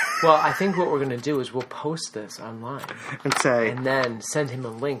 Well, I think what we're going to do is we'll post this online And say, and then send him a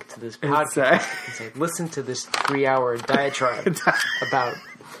link to this podcast say- and say, listen to this 3-hour diatribe about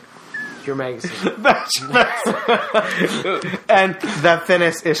your magazine. and the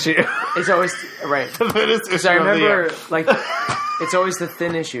Finnis issue. It's always... Right. The Finnis issue. So I of the year. remember, like, it's always the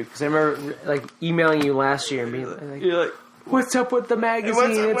thin issue. Because I remember, like, emailing you last year and being like, You're like, what's up with the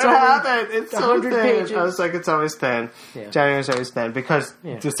magazine? what happened? It's so 100 thin. pages. I was like, it's always thin. Yeah. January's always thin because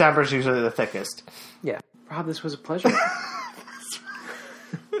Yeah. December's usually the thickest. Yeah. Rob, this was a pleasure.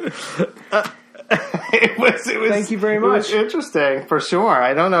 It was. Thank you very It was much. interesting, for sure.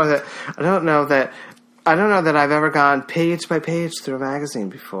 I don't know that I've ever gone page by page through a magazine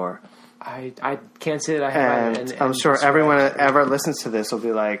before. I can't say that I have. And I'm sure everyone that ever listens to this will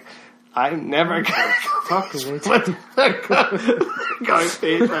be like, I'm never going page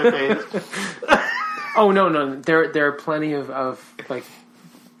by page. Oh no! There are plenty of like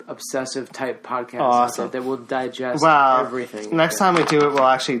obsessive type podcasts Awesome. that will digest Well, everything. next time we do it, we'll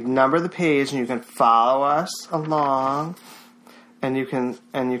actually number the page, and you can follow us along, and you can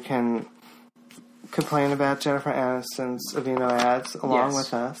complain about Jennifer Aniston's Aveeno ads along Yes.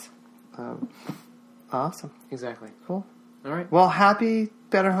 with us. Awesome, Exactly. cool. All right. Well, happy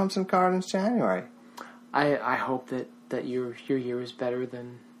Better Homes and Gardens January. I hope that your year is better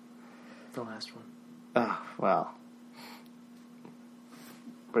than the last one. Oh, well,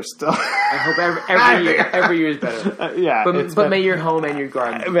 we're still. I hope every year is better. Yeah, But may your home and your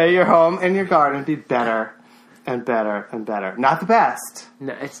garden. may your home and your garden be better and better and better. Not the best.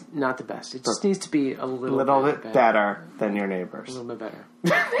 No, it's not the best. It just needs to be a A little bit better than your A neighbors. little bit better.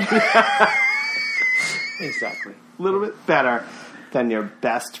 Exactly. A little bit better than your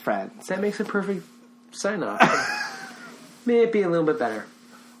best friends. That makes a perfect sign off. May it be a little bit better.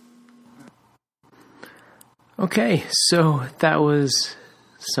 Okay, so that was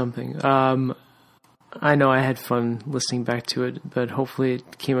something. I know I had fun listening back to it, but hopefully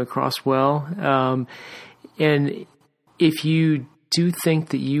it came across well. And if you do think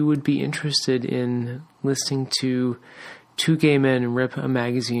that you would be interested in listening to two gay men rip a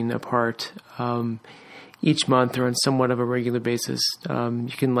magazine apart each month or on somewhat of a regular basis,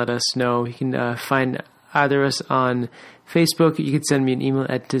 you can let us know. You can find either us on Facebook. You can send me an email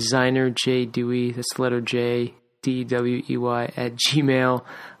at designerjdewey, that's the letter J, DWEY,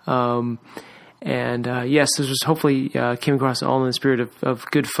 @gmail. And yes, this was hopefully came across all in the spirit of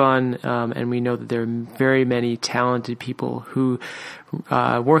good fun. And we know that there are very many talented people who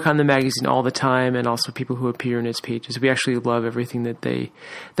work on the magazine all the time, and also people who appear in its pages. We actually love everything that they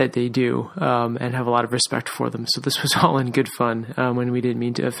do, and have a lot of respect for them. So this was all in good fun, when we didn't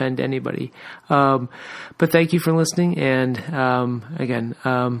mean to offend anybody. But thank you for listening. And again,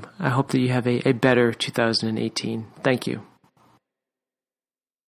 I hope that you have a better 2018. Thank you.